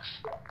the rocks.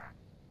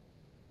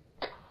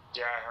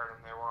 Yeah, I heard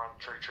them. They were on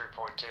tree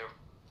point 2.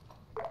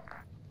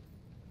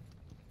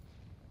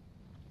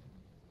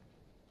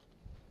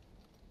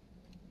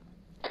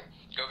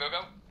 Go, go,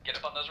 go. Get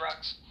up on those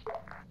rocks.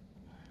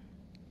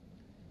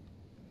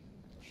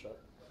 Shut.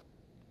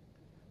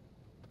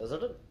 Is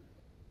it a...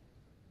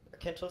 I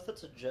can't tell if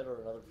it's a jet or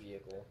another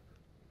vehicle.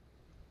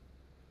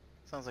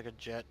 Sounds like a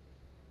jet.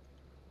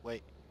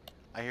 Wait,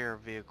 I hear a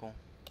vehicle.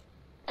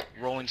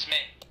 Rolling. It's me.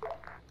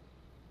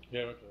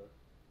 Yeah,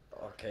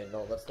 okay,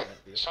 no, that's not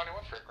vehicle. Sonny,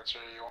 what frequency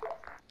are you on?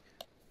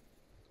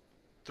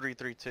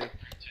 332.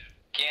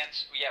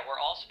 Gantz, yeah, we're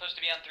all supposed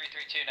to be on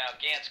 332 now.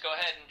 Gantz, go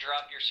ahead and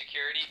drop your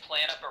security.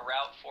 Plan up a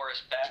route for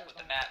us back with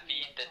the Mat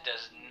V that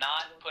does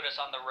not put us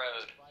on the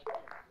road.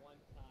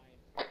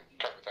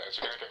 Copy that. Is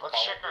it going to get Let's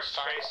check our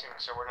spacing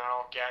so we're not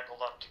all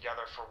gaggled up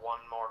together for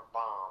one more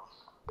bomb.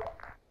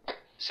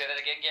 Say that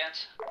again,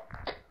 Gantz?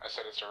 I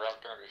said, is the route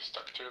going to be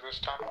stuck to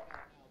this time?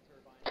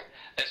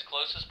 As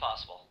close as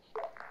possible.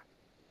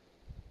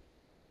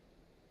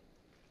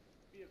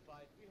 Be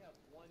advised, we have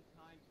 1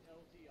 times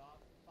LZ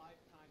off, 5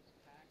 times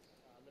PAX.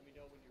 Let me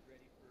know when you're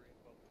ready for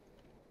info.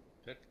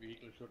 That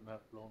vehicle shouldn't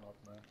have blown up,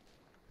 man.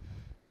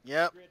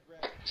 Yep.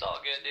 It's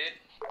all good, dude.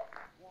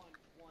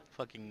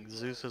 Fucking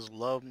Zeus is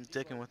low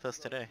dicking with us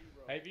today.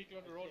 Hey, vehicle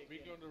on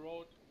the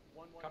road,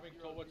 coming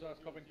towards us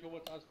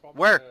from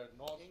Where? the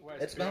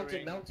northwest. It's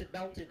mounted.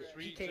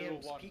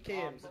 PKMs,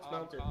 it's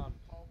mounted.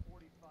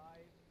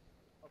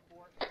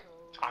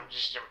 I'm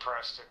just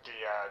impressed at the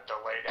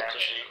delayed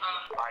action.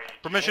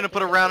 Permission to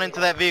put a round into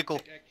that vehicle.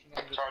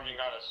 Charging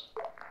at us.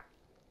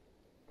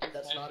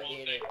 That's not a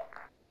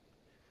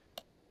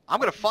I'm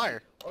gonna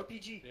fire.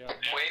 RPG.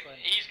 Wait,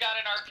 he's got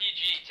an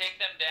RPG. Take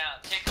them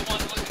down. Take the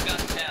ones with the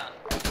guns down.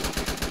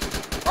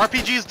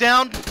 RPG's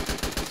down.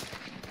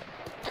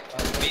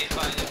 Be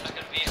advised, there's like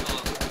a vehicle.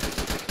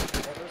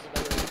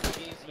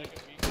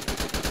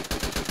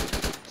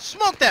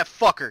 Smoke that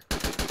fucker.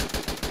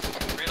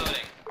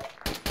 Reloading.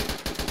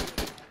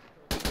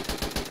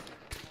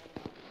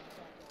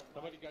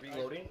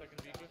 Reloading.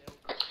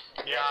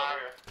 Yeah, I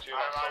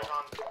was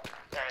on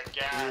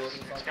gas.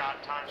 It's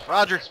got times for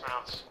Roger.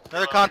 dismounts.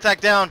 Another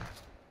contact down.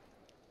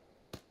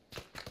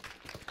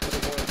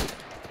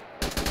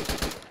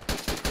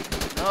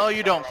 No,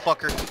 you don't,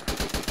 fucker.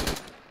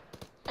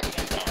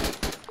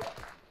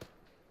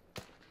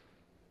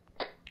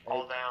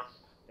 All down.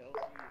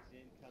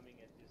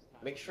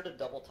 Make sure to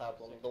double tap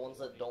them, the ones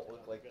that don't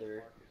look like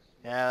they're...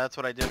 Yeah, that's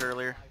what I did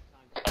earlier.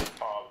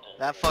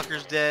 That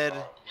fucker's dead.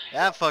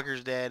 That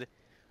fucker's dead.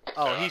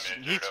 Oh, he's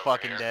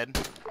fucking dead.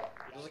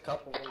 There's a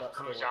couple of them that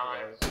Who's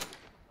on?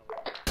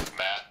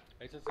 Matt.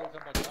 Hey, just send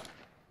somebody up.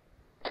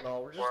 No,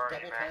 we're just Where are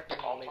double you, man?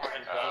 tapping and make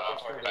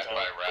sure Back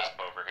by wrap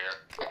over here.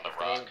 On the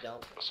rock.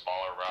 The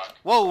smaller rock.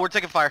 Whoa, we're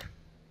taking fire.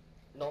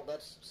 No,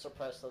 that's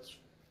suppressed, that's...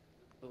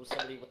 It was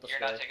somebody with the You're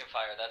not taking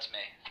fire, that's me.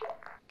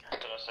 Did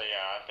I say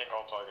yeah? I think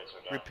all targets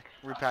are down.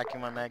 Repacking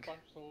my mag.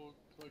 So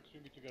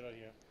extremely together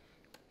here.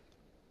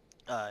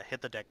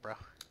 Hit the deck, bro.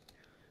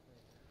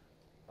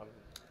 I'm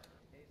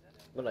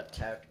gonna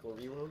tactical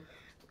reload.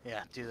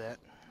 Yeah, do that.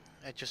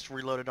 I just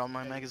reloaded all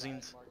my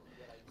magazines.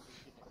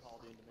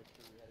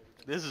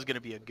 This is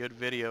gonna be a good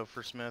video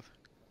for Smith.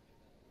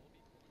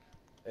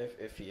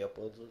 If he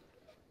uploads it.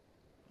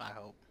 I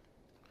hope.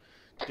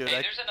 Dude,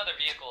 Hey, there's another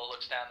vehicle that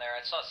looks down there.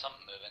 I saw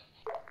something moving.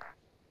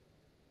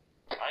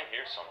 I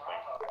hear something.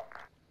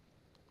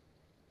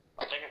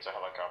 I think it's a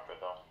helicopter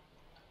though.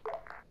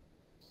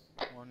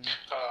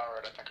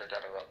 Alright, I think I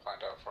got a route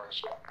planned out for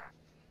us.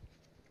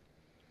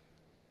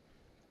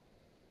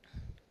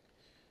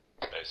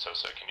 Hey,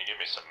 Sosa, can you give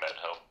me some med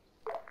help?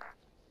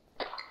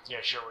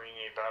 Yeah, sure. Where you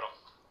need battle?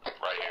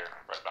 Right here,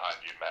 right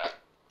behind you, Matt.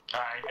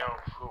 I know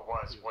who it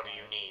was. What do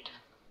you need?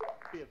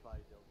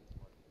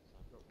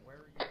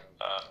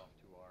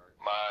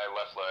 My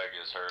left leg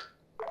is hurt.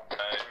 Can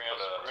I put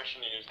a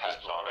Permission to use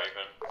patch on it?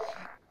 Raven.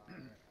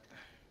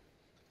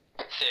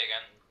 Say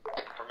again.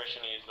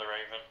 Permission to use the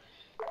Raven.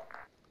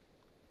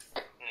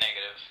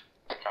 Negative.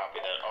 Copy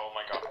that. Oh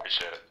my god.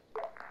 Appreciate it.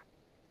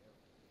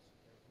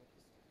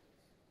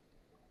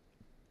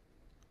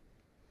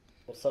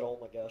 What's that oh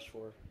my gosh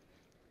for?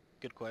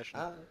 Good question.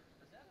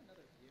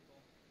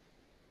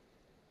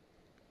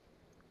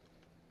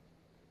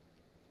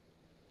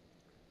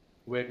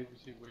 Where did you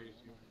see? Where is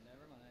you?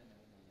 Never mind.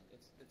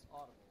 It's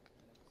audible.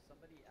 And it's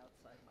somebody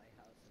outside my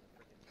house in a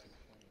freaking white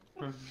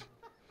plane.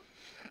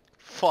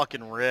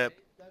 Fucking rip.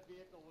 That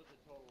vehicle was a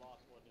total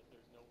loss, wasn't it?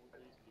 There's no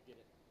reason to get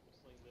it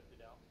sling lifted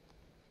out.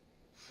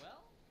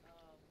 Well,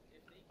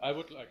 if they I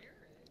would like.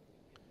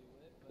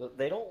 Look,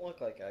 they don't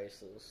look like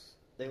ISIS.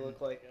 They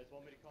look like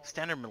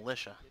Standard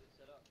militia.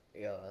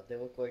 yeah. They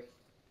look like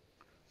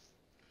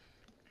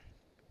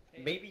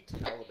maybe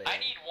Taliban. I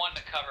need one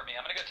to cover me.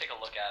 I'm gonna go take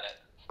a look at it.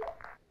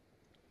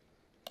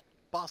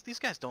 Boss, these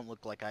guys don't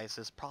look like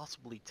ISIS.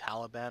 Possibly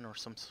Taliban or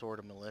some sort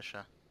of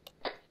militia.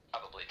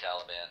 Probably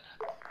Taliban.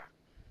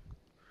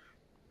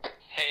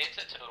 Hey,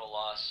 it's a total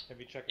loss. Have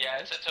you checked? Yeah,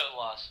 it's a total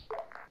loss.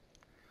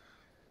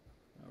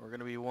 We're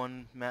gonna be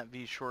one Matt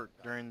V short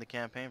during the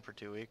campaign for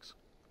 2 weeks.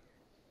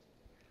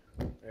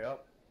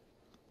 Yep.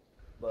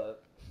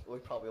 But we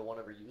probably won't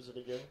ever use it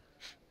again.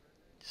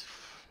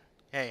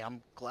 Hey,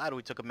 I'm glad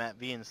we took a Matt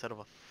V instead of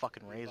a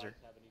fucking Razor.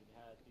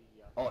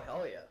 Oh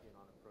hell yeah!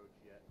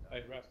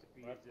 Hey, right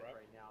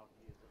now,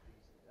 he is at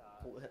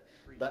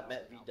least, That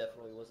Matt V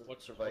definitely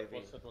wasn't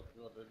surviving.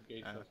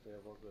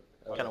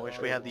 Kind of wish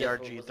we had the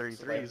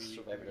RG33s.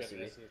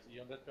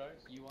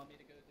 You want me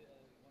to go?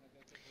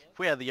 If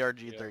we had the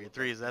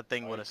RG33s, that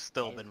thing would have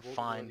still been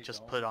fine.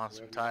 Just put on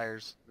some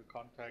tires.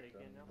 Contact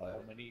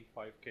how many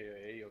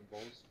 5K on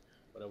both,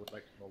 but I would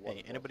like to know what.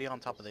 Hey, anybody on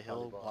top of the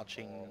hill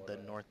watching the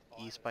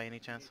northeast by any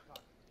chance?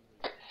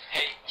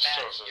 Hey,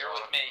 Matt, you're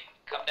with me.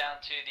 Come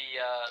down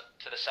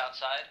to the south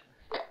side.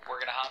 We're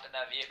gonna hop in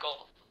that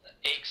vehicle.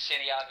 Ake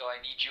Santiago, I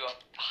need you up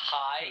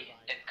high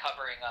and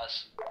covering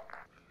us.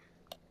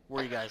 Where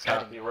are you guys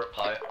heading? We're up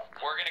high.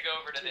 We're gonna go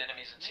over to the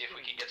enemies and see if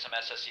we can get some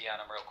SSE on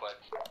them real quick.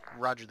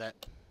 Roger that.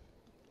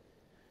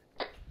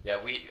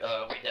 Yeah, we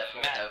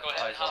definitely Matt, have go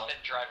ahead, eyes hop on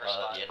in driver's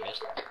spot. the enemies.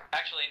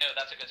 Actually, no,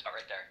 that's a good spot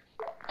right there.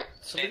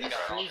 Some of these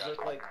trees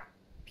look like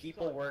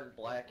people wearing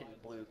black and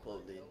blue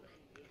clothing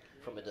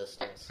from a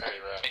distance.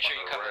 Make sure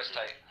you cover us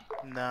tight.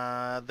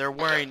 Nah, they're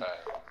wearing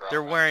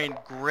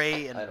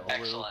gray and blue.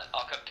 Excellent.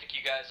 I'll come pick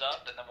you guys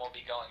up, and then we'll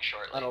be going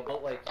shortly. I know,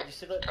 but like, you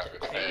see that?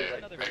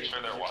 Make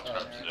sure they're watching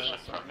our position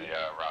from the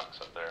rocks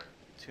up there.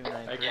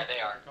 293. Yeah, they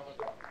are.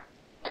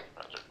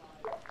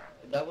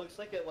 That looks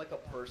like a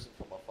person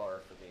from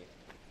afar for me.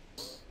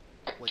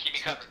 Wait, Keep me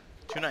covered.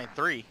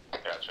 293.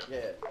 Gotcha.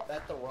 Yeah,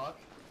 at the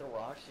rocks,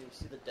 you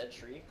see the dead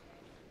tree?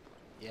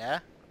 Yeah?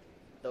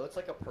 That looks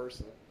like a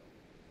person.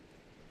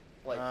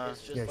 Like,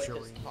 it's just Yeah, like sure,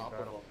 his we need top of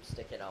battle. him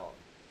sticking out.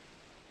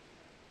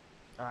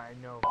 I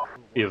know.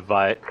 Be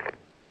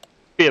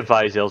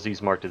advised,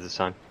 LZ's marked as the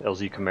sun.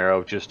 LZ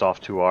Camaro just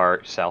off to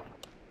our south.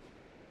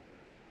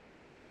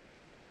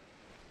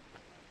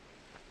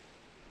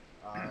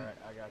 Alright,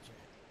 I got you.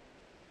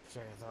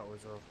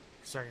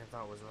 Second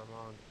thought was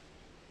Ramon.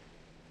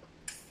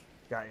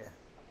 Got ya.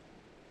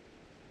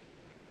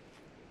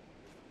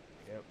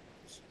 Yep.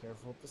 Just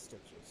careful with the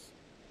stitches.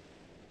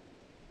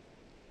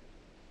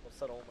 What's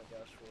that? Oh my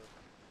gosh, for?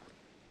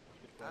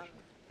 Good question.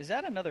 Is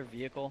that another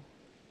vehicle?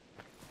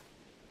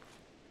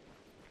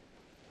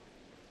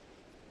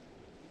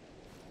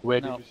 Where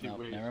no, did you see?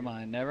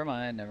 no, never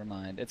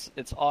mind.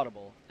 It's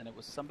audible, and it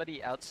was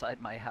somebody outside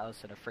my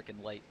house in a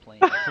freaking light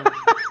plane.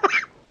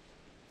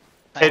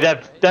 Hey,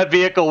 that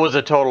vehicle was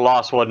a total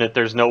loss, wasn't it?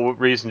 There's no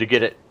reason to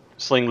get it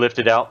sling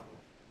lifted out.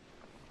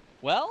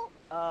 Well,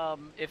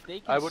 if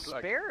they can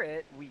spare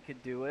it, we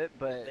could do it,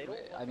 but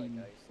I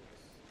mean...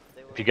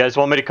 If you guys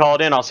want me to call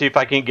it in, I'll see if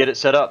I can get it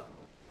set up.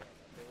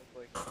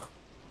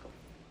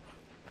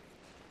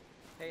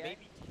 Hey, I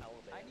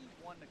need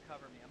one to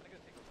cover me. I'm gonna go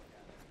take a look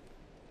at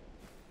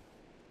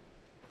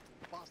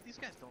it. Boss, these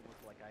guys don't look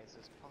like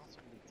ISIS.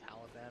 Possibly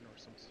Taliban or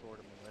some sort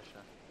of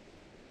militia.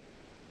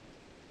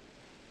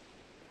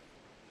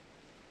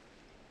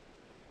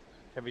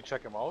 Can we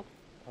check him out?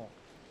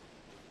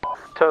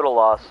 Total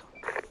loss.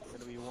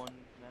 Gonna be one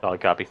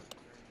Solid copy.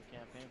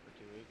 campaign for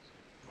 2 weeks.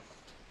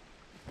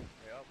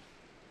 Yep.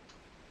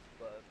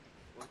 But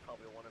we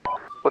probably want to.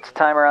 What's the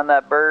timer on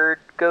that bird,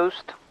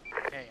 Ghost?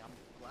 Hey, I'm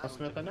glad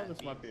Smith, I know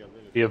this might be a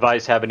little. The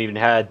advice haven't even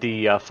had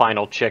the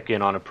final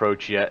check-in on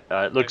approach yet.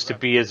 It looks to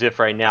be as if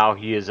right now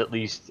he is at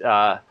least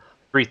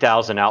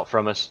 3,000 out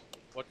from us.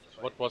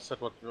 What was that?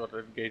 What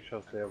engaged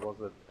us there? Was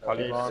it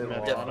Okay, Taliban Smith,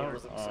 or I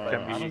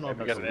don't know if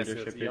can we it's get a an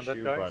leadership SSE on that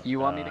issue, guy? but You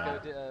want me to go?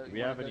 do we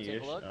have any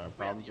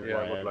problems with Yeah,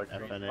 I why would like to.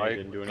 FNA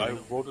didn't do I anything?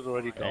 voted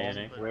already down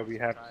ANA? where we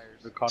had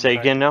the contact. Say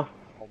again now?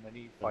 How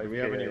many Do we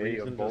have any 5K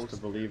reason on just both? to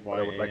believe But why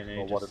I would like to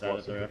know ANA what just it sat was.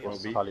 as their If it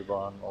was FOB?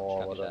 Taliban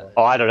or whatever.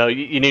 Oh, I don't know.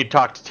 You need to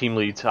talk to team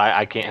leads.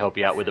 I can't help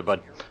you out with it,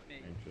 bud.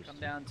 Come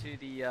down to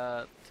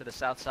the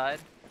south side.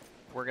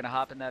 We're gonna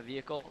hop in that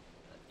vehicle.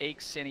 Ake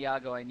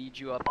Santiago, I need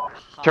you up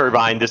high.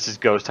 Turbine, this is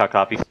Ghost. How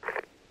copy?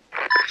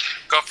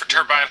 Go for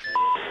turbine.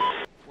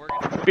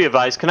 Be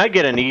advised, can I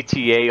get an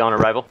ETA on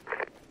arrival?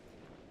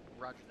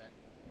 Roger that.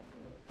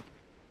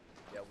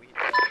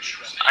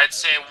 I'd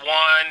say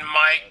 1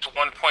 mic to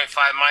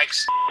 1.5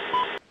 mics.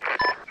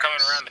 Coming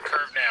around the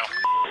curve now.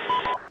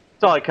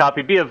 Solid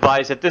copy. Be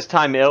advised, at this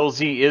time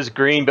LZ is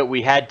green, but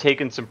we had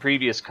taken some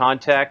previous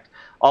contact.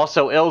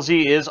 Also,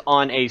 LZ is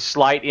on a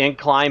slight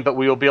incline, but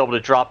we will be able to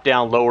drop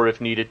down lower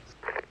if needed.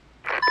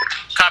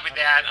 Copy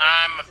that.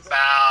 I'm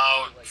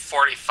about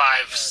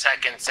 45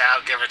 seconds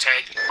out, give or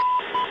take.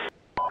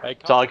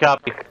 Solid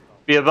copy.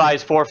 Be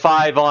advised,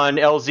 4-5 on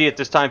LZ at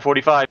this time,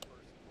 45.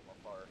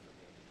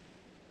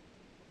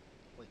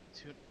 Wait,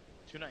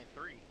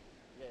 293.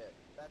 Yeah,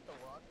 that's the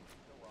rock.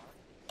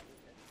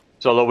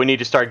 Solo, we need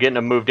to start getting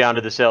them moved down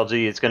to this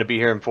LZ. It's going to be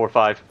here in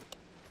 4-5.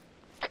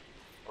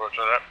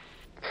 Roger that.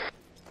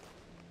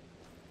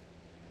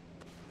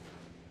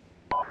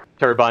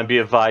 Turbine, be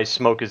advised,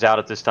 smoke is out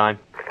at this time.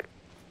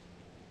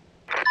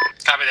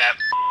 Copy that.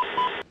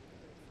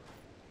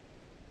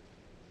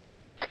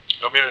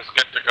 Let me just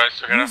get the guys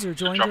together. User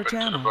joined your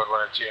channel. The bird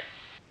when it's here.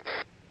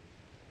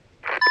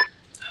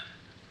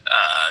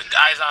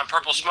 Eyes on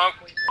purple smoke.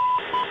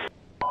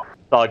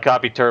 Solid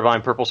copy,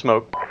 Turbine, purple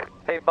smoke.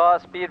 Hey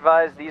boss, be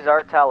advised, these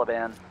are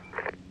Taliban.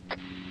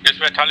 Yes,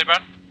 we're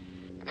Taliban?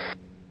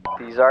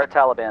 These are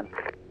Taliban.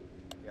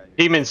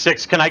 Demon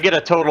 6, can I get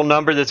a total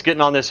number that's getting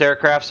on this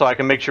aircraft so I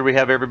can make sure we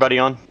have everybody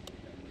on?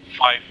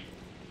 5.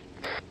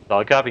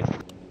 Solid copy.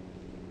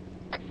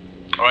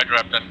 Alright,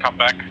 Rep, then come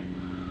back.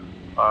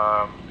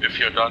 If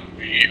you're done,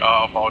 we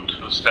are about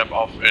to step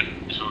off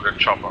into the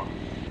chopper.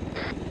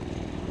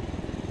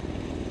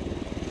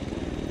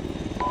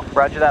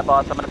 Roger that,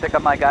 boss. I'm going to pick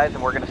up my guys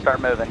and we're going to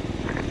start moving.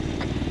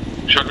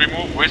 Should we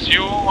move with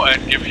you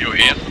and give you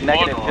air support?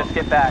 Negative, or? just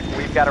get back.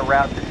 We've got a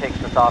route that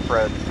takes us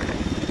off-road.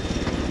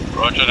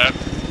 Roger that.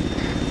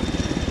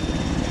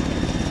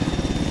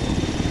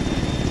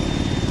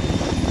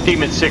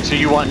 Demon 6, are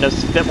you wanting them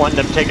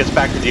to take us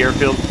back to the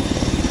airfield?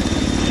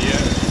 Yeah.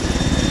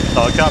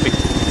 Solid copy.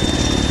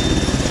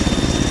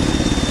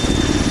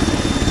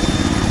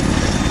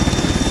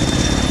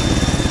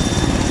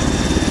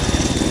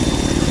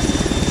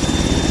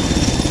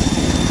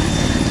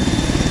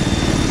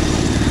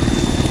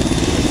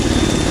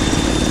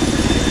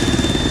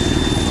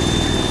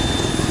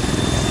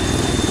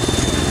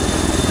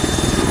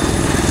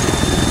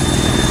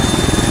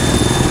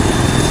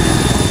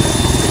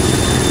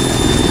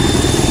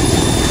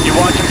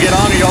 Get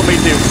on, or you want me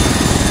to? 1,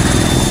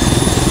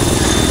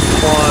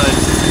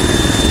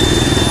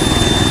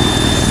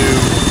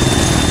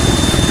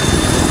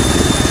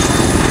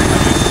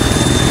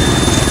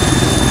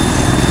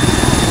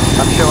 2.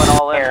 I'm showing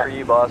all in for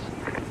you, boss.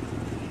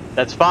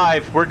 That's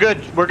 5. We're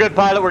good. We're good,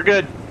 pilot. We're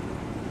good.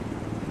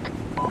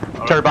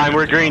 Turbine,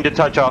 we're agreeing to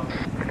touch off.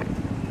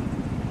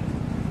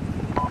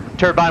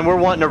 Turbine, we're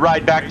wanting to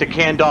ride back to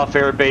Candoff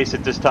Air Base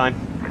at this time.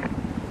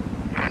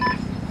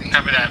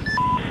 Copy that.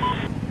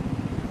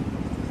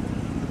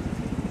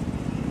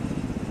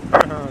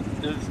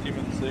 This is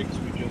Demon 6.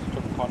 We just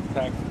took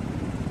contact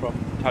from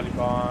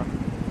Taliban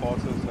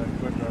forces at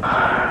Gridra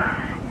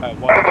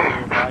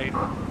 109.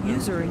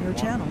 User in your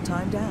channel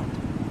timed out.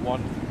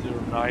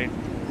 109.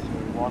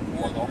 One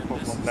Aqua,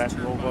 one Land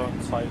Rover,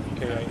 5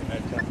 KIA,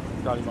 10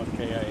 Taliban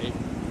KIA.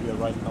 We are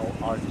right now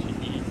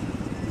RTE.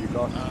 We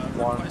lost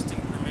one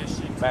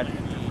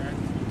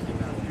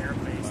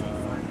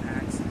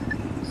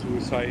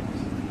suicide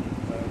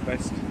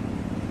vest.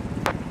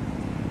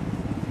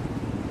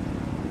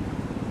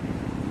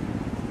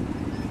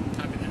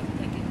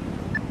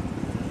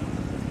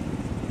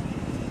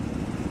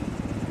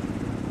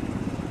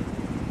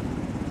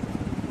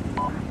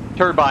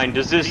 Turbine,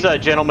 does this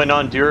gentleman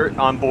on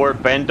board,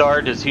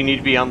 Bendar, does he need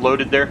to be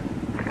unloaded there?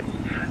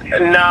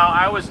 No,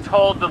 I was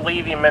told to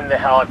leave him in the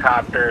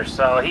helicopter,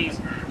 so he's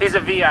a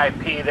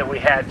VIP that we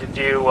had to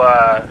do,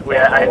 I did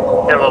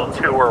a little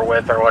tour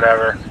with or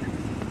whatever.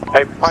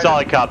 Hey,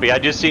 solid copy. I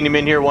just seen him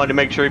in here, wanted to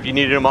make sure if you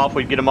needed him off,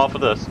 we'd get him off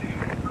with us.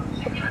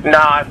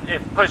 No,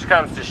 if push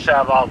comes to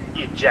shove, I'll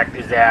eject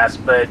his ass,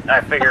 but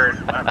I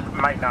figured I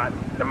might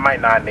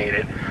not need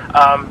it.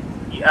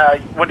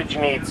 What did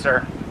you need,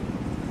 sir?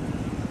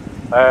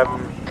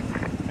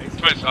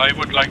 Chris, I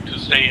would like to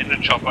stay in the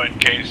chopper in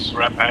case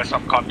Rap has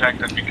some contact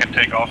and we can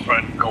take off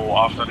and go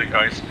after the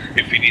guys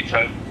if he needs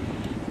help.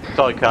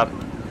 Solid copy.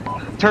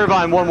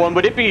 Turbine 1-1,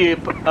 would it be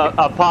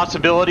a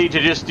possibility to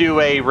just do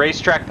a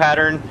racetrack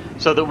pattern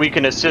so that we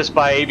can assist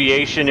by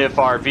aviation if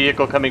our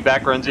vehicle coming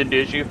back runs into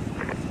issue?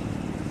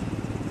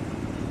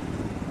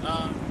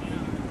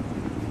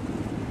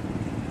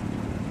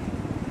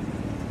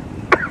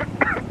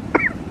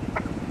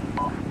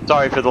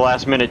 Sorry for the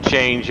last minute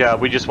change.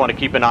 We just want to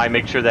keep an eye,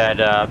 make sure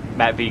that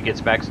Matt V gets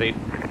back safe.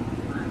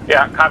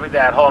 Yeah, copy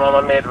that. Hold on,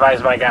 let me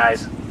advise my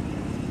guys.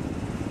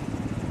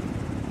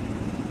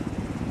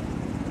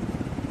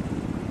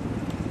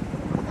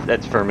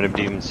 That's affirmative,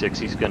 Demon 6.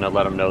 He's going to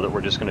let him know that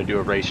we're just going to do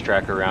a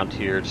racetrack around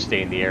here to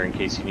stay in the air in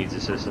case he needs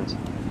assistance.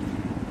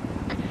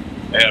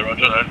 Yeah,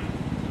 roger that.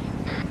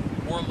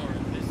 Warlord,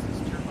 this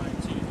is Turbine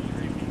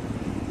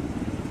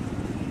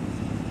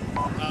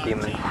 2.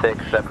 Demon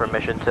 6,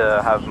 permission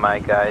to have my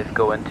guys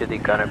go into the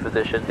gunner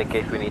positions in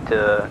case we need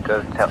to go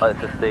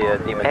assist the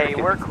Demon 6. Hey,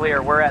 we're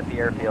clear. We're at the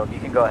airfield. You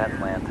can go ahead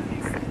and land.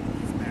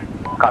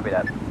 Copy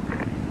that.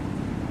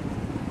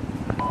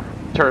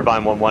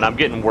 Turbine 1-1, I'm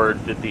getting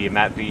word that the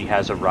Matt V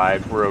has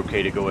arrived. We're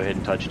okay to go ahead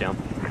and touch down.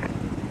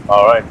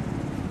 Alright.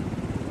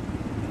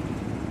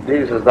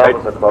 Jesus, that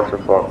was a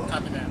clusterfuck.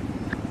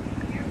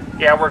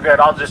 Yeah, we're good.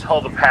 I'll just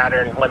hold the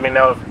pattern. Let me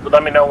know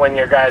when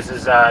your guys'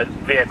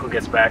 vehicle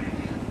gets back.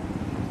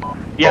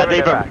 Yeah,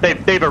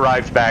 they've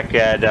arrived back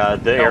at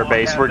the air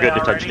base. We're good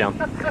to touch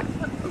down.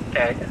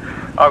 Okay,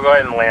 I'll go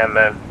ahead and land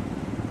then.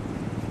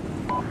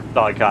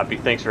 Solid copy.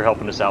 Thanks for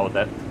helping us out with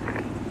that.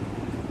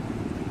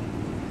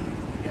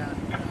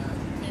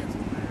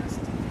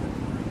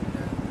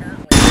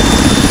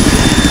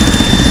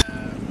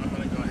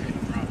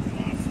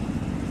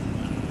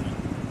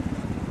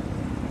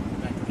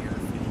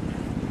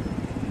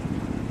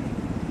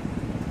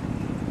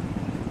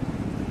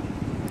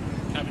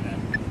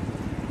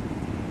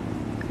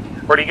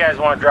 Where do you guys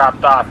want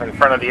dropped off? In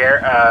front of the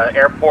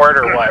airport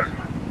or what?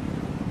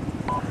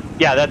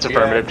 Yeah, that's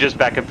affirmative. Just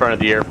back in front of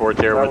the airport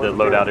there where the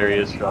loadout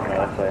area is.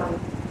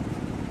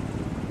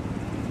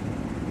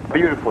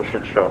 Beautiful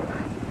shit show.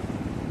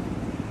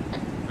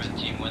 Red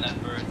team,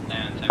 whenever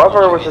lands.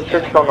 However, it was a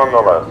shit show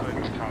nonetheless.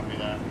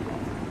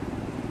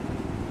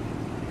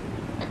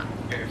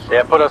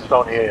 Yeah, put us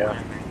down here,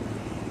 yeah.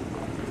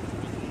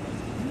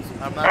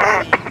 I'm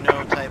not seeing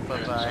no type of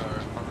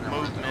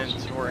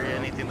movement or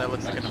anything that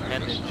looks like an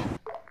appendage.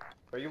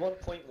 Are you on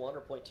point 1 or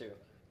point 2?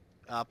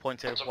 Point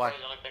 2. That's Why? the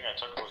only thing I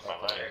took was my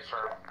leg.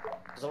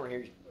 Because I don't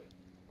hear you.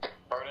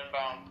 Bird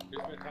inbound.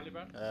 How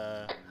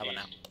about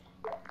now?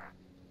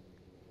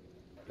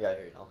 Yeah, I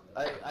hear you now. I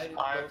didn't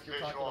know if you're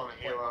talking on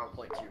point 1 or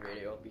point 2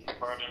 radio because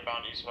Bird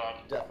inbound eastbound.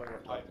 you definitely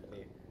weren't talking to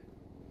me.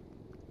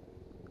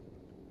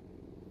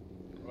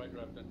 Right,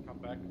 then come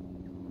back.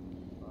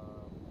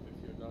 If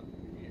you're done,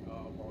 we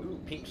are about Ooh,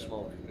 pink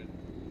smoke.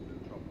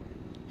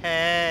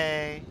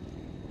 Hey.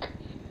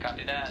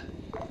 Copy that.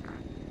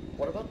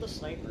 What about the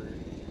sniper?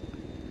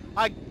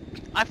 I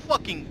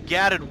fucking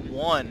gatted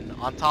one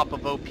on top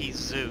of OP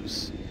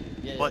Zeus.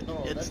 Yeah, but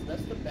no, it's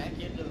that's the back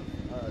end of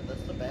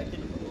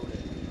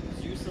Odin.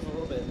 Zeus is a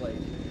little bit like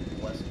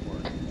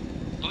westward.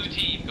 Blue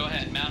team, go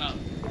ahead, mount up.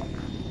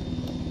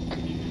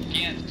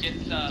 Gant,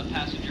 get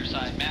passenger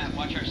side. Matt,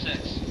 watch our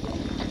 6.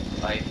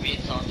 5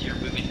 feet onto your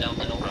moving down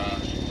the hill.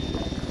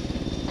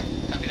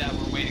 Copy that,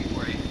 we're waiting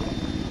for you.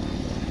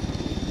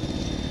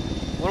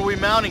 what are we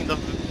mounting? The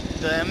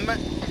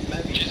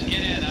Just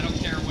get in, I don't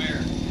care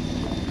where.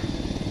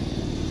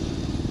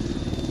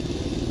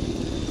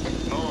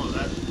 Oh,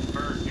 that's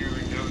bird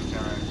nearly go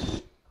time.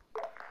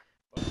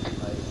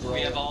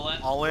 We have all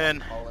in? All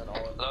in.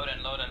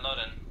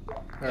 Loading.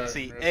 Let's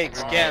see.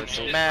 Eggs, Gans,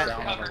 Matt.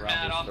 Cover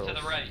Matt off to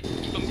the right.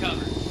 Keep him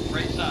covered.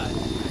 Right side.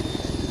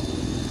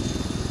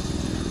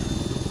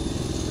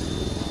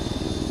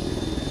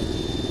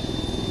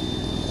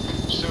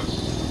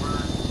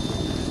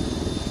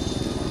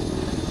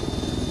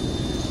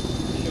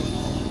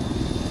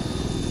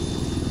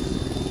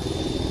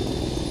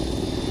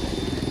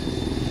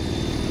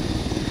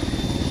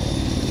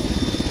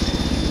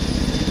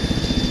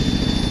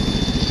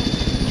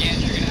 Gant,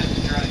 you're gonna have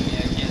to drive me. I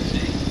can't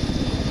see.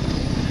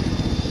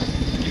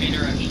 Give me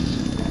directions.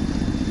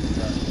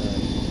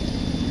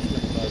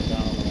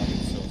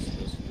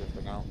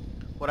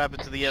 What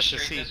happened to the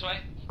Straight SSC? this way?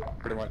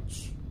 Pretty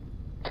much.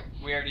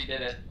 We already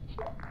did it.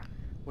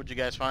 What'd you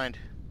guys find?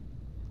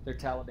 They're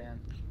Taliban.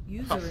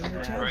 User in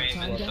your channel Brains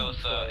timed and out.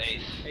 Sosa,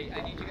 Ace. Hey,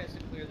 I need you guys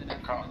to clear the net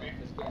for me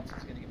because Gantz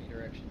is going to give me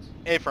directions.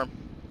 A-firm.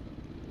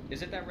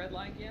 Is it that red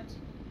line, Gantz?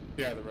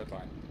 Yeah, the red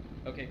line.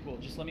 Okay, cool.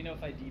 Just let me know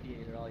if I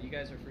deviate at all. You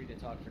guys are free to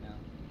talk for now.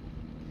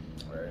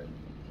 Alright.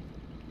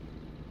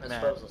 I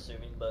Matt. suppose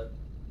assuming, but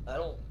I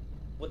don't.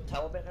 Would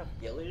Taliban have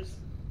ghillies?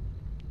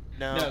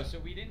 No, so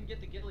we didn't get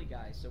the ghillie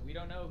guy, so we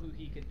don't know who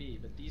he could be.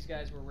 But these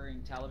guys were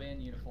wearing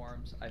Taliban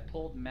uniforms. I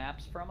pulled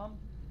maps from them,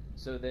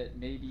 so that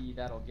maybe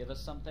that'll give us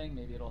something.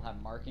 Maybe it'll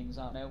have markings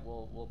on it.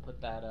 We'll put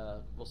that.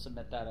 We'll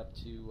submit that up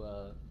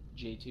to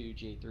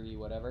J2, J3,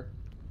 whatever.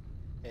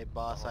 Hey,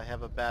 boss, I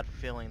have a bad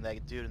feeling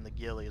that dude in the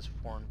ghillie is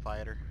a foreign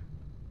fighter.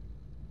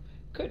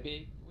 Could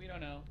be. We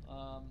don't know.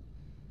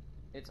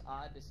 It's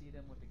odd to see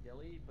them with the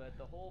ghillie, but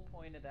the whole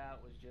point of that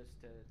was just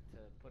to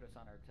put us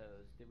on our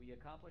toes. Did we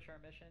accomplish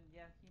our mission?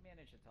 Yeah, he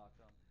managed to talk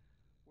to them.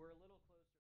 We're a little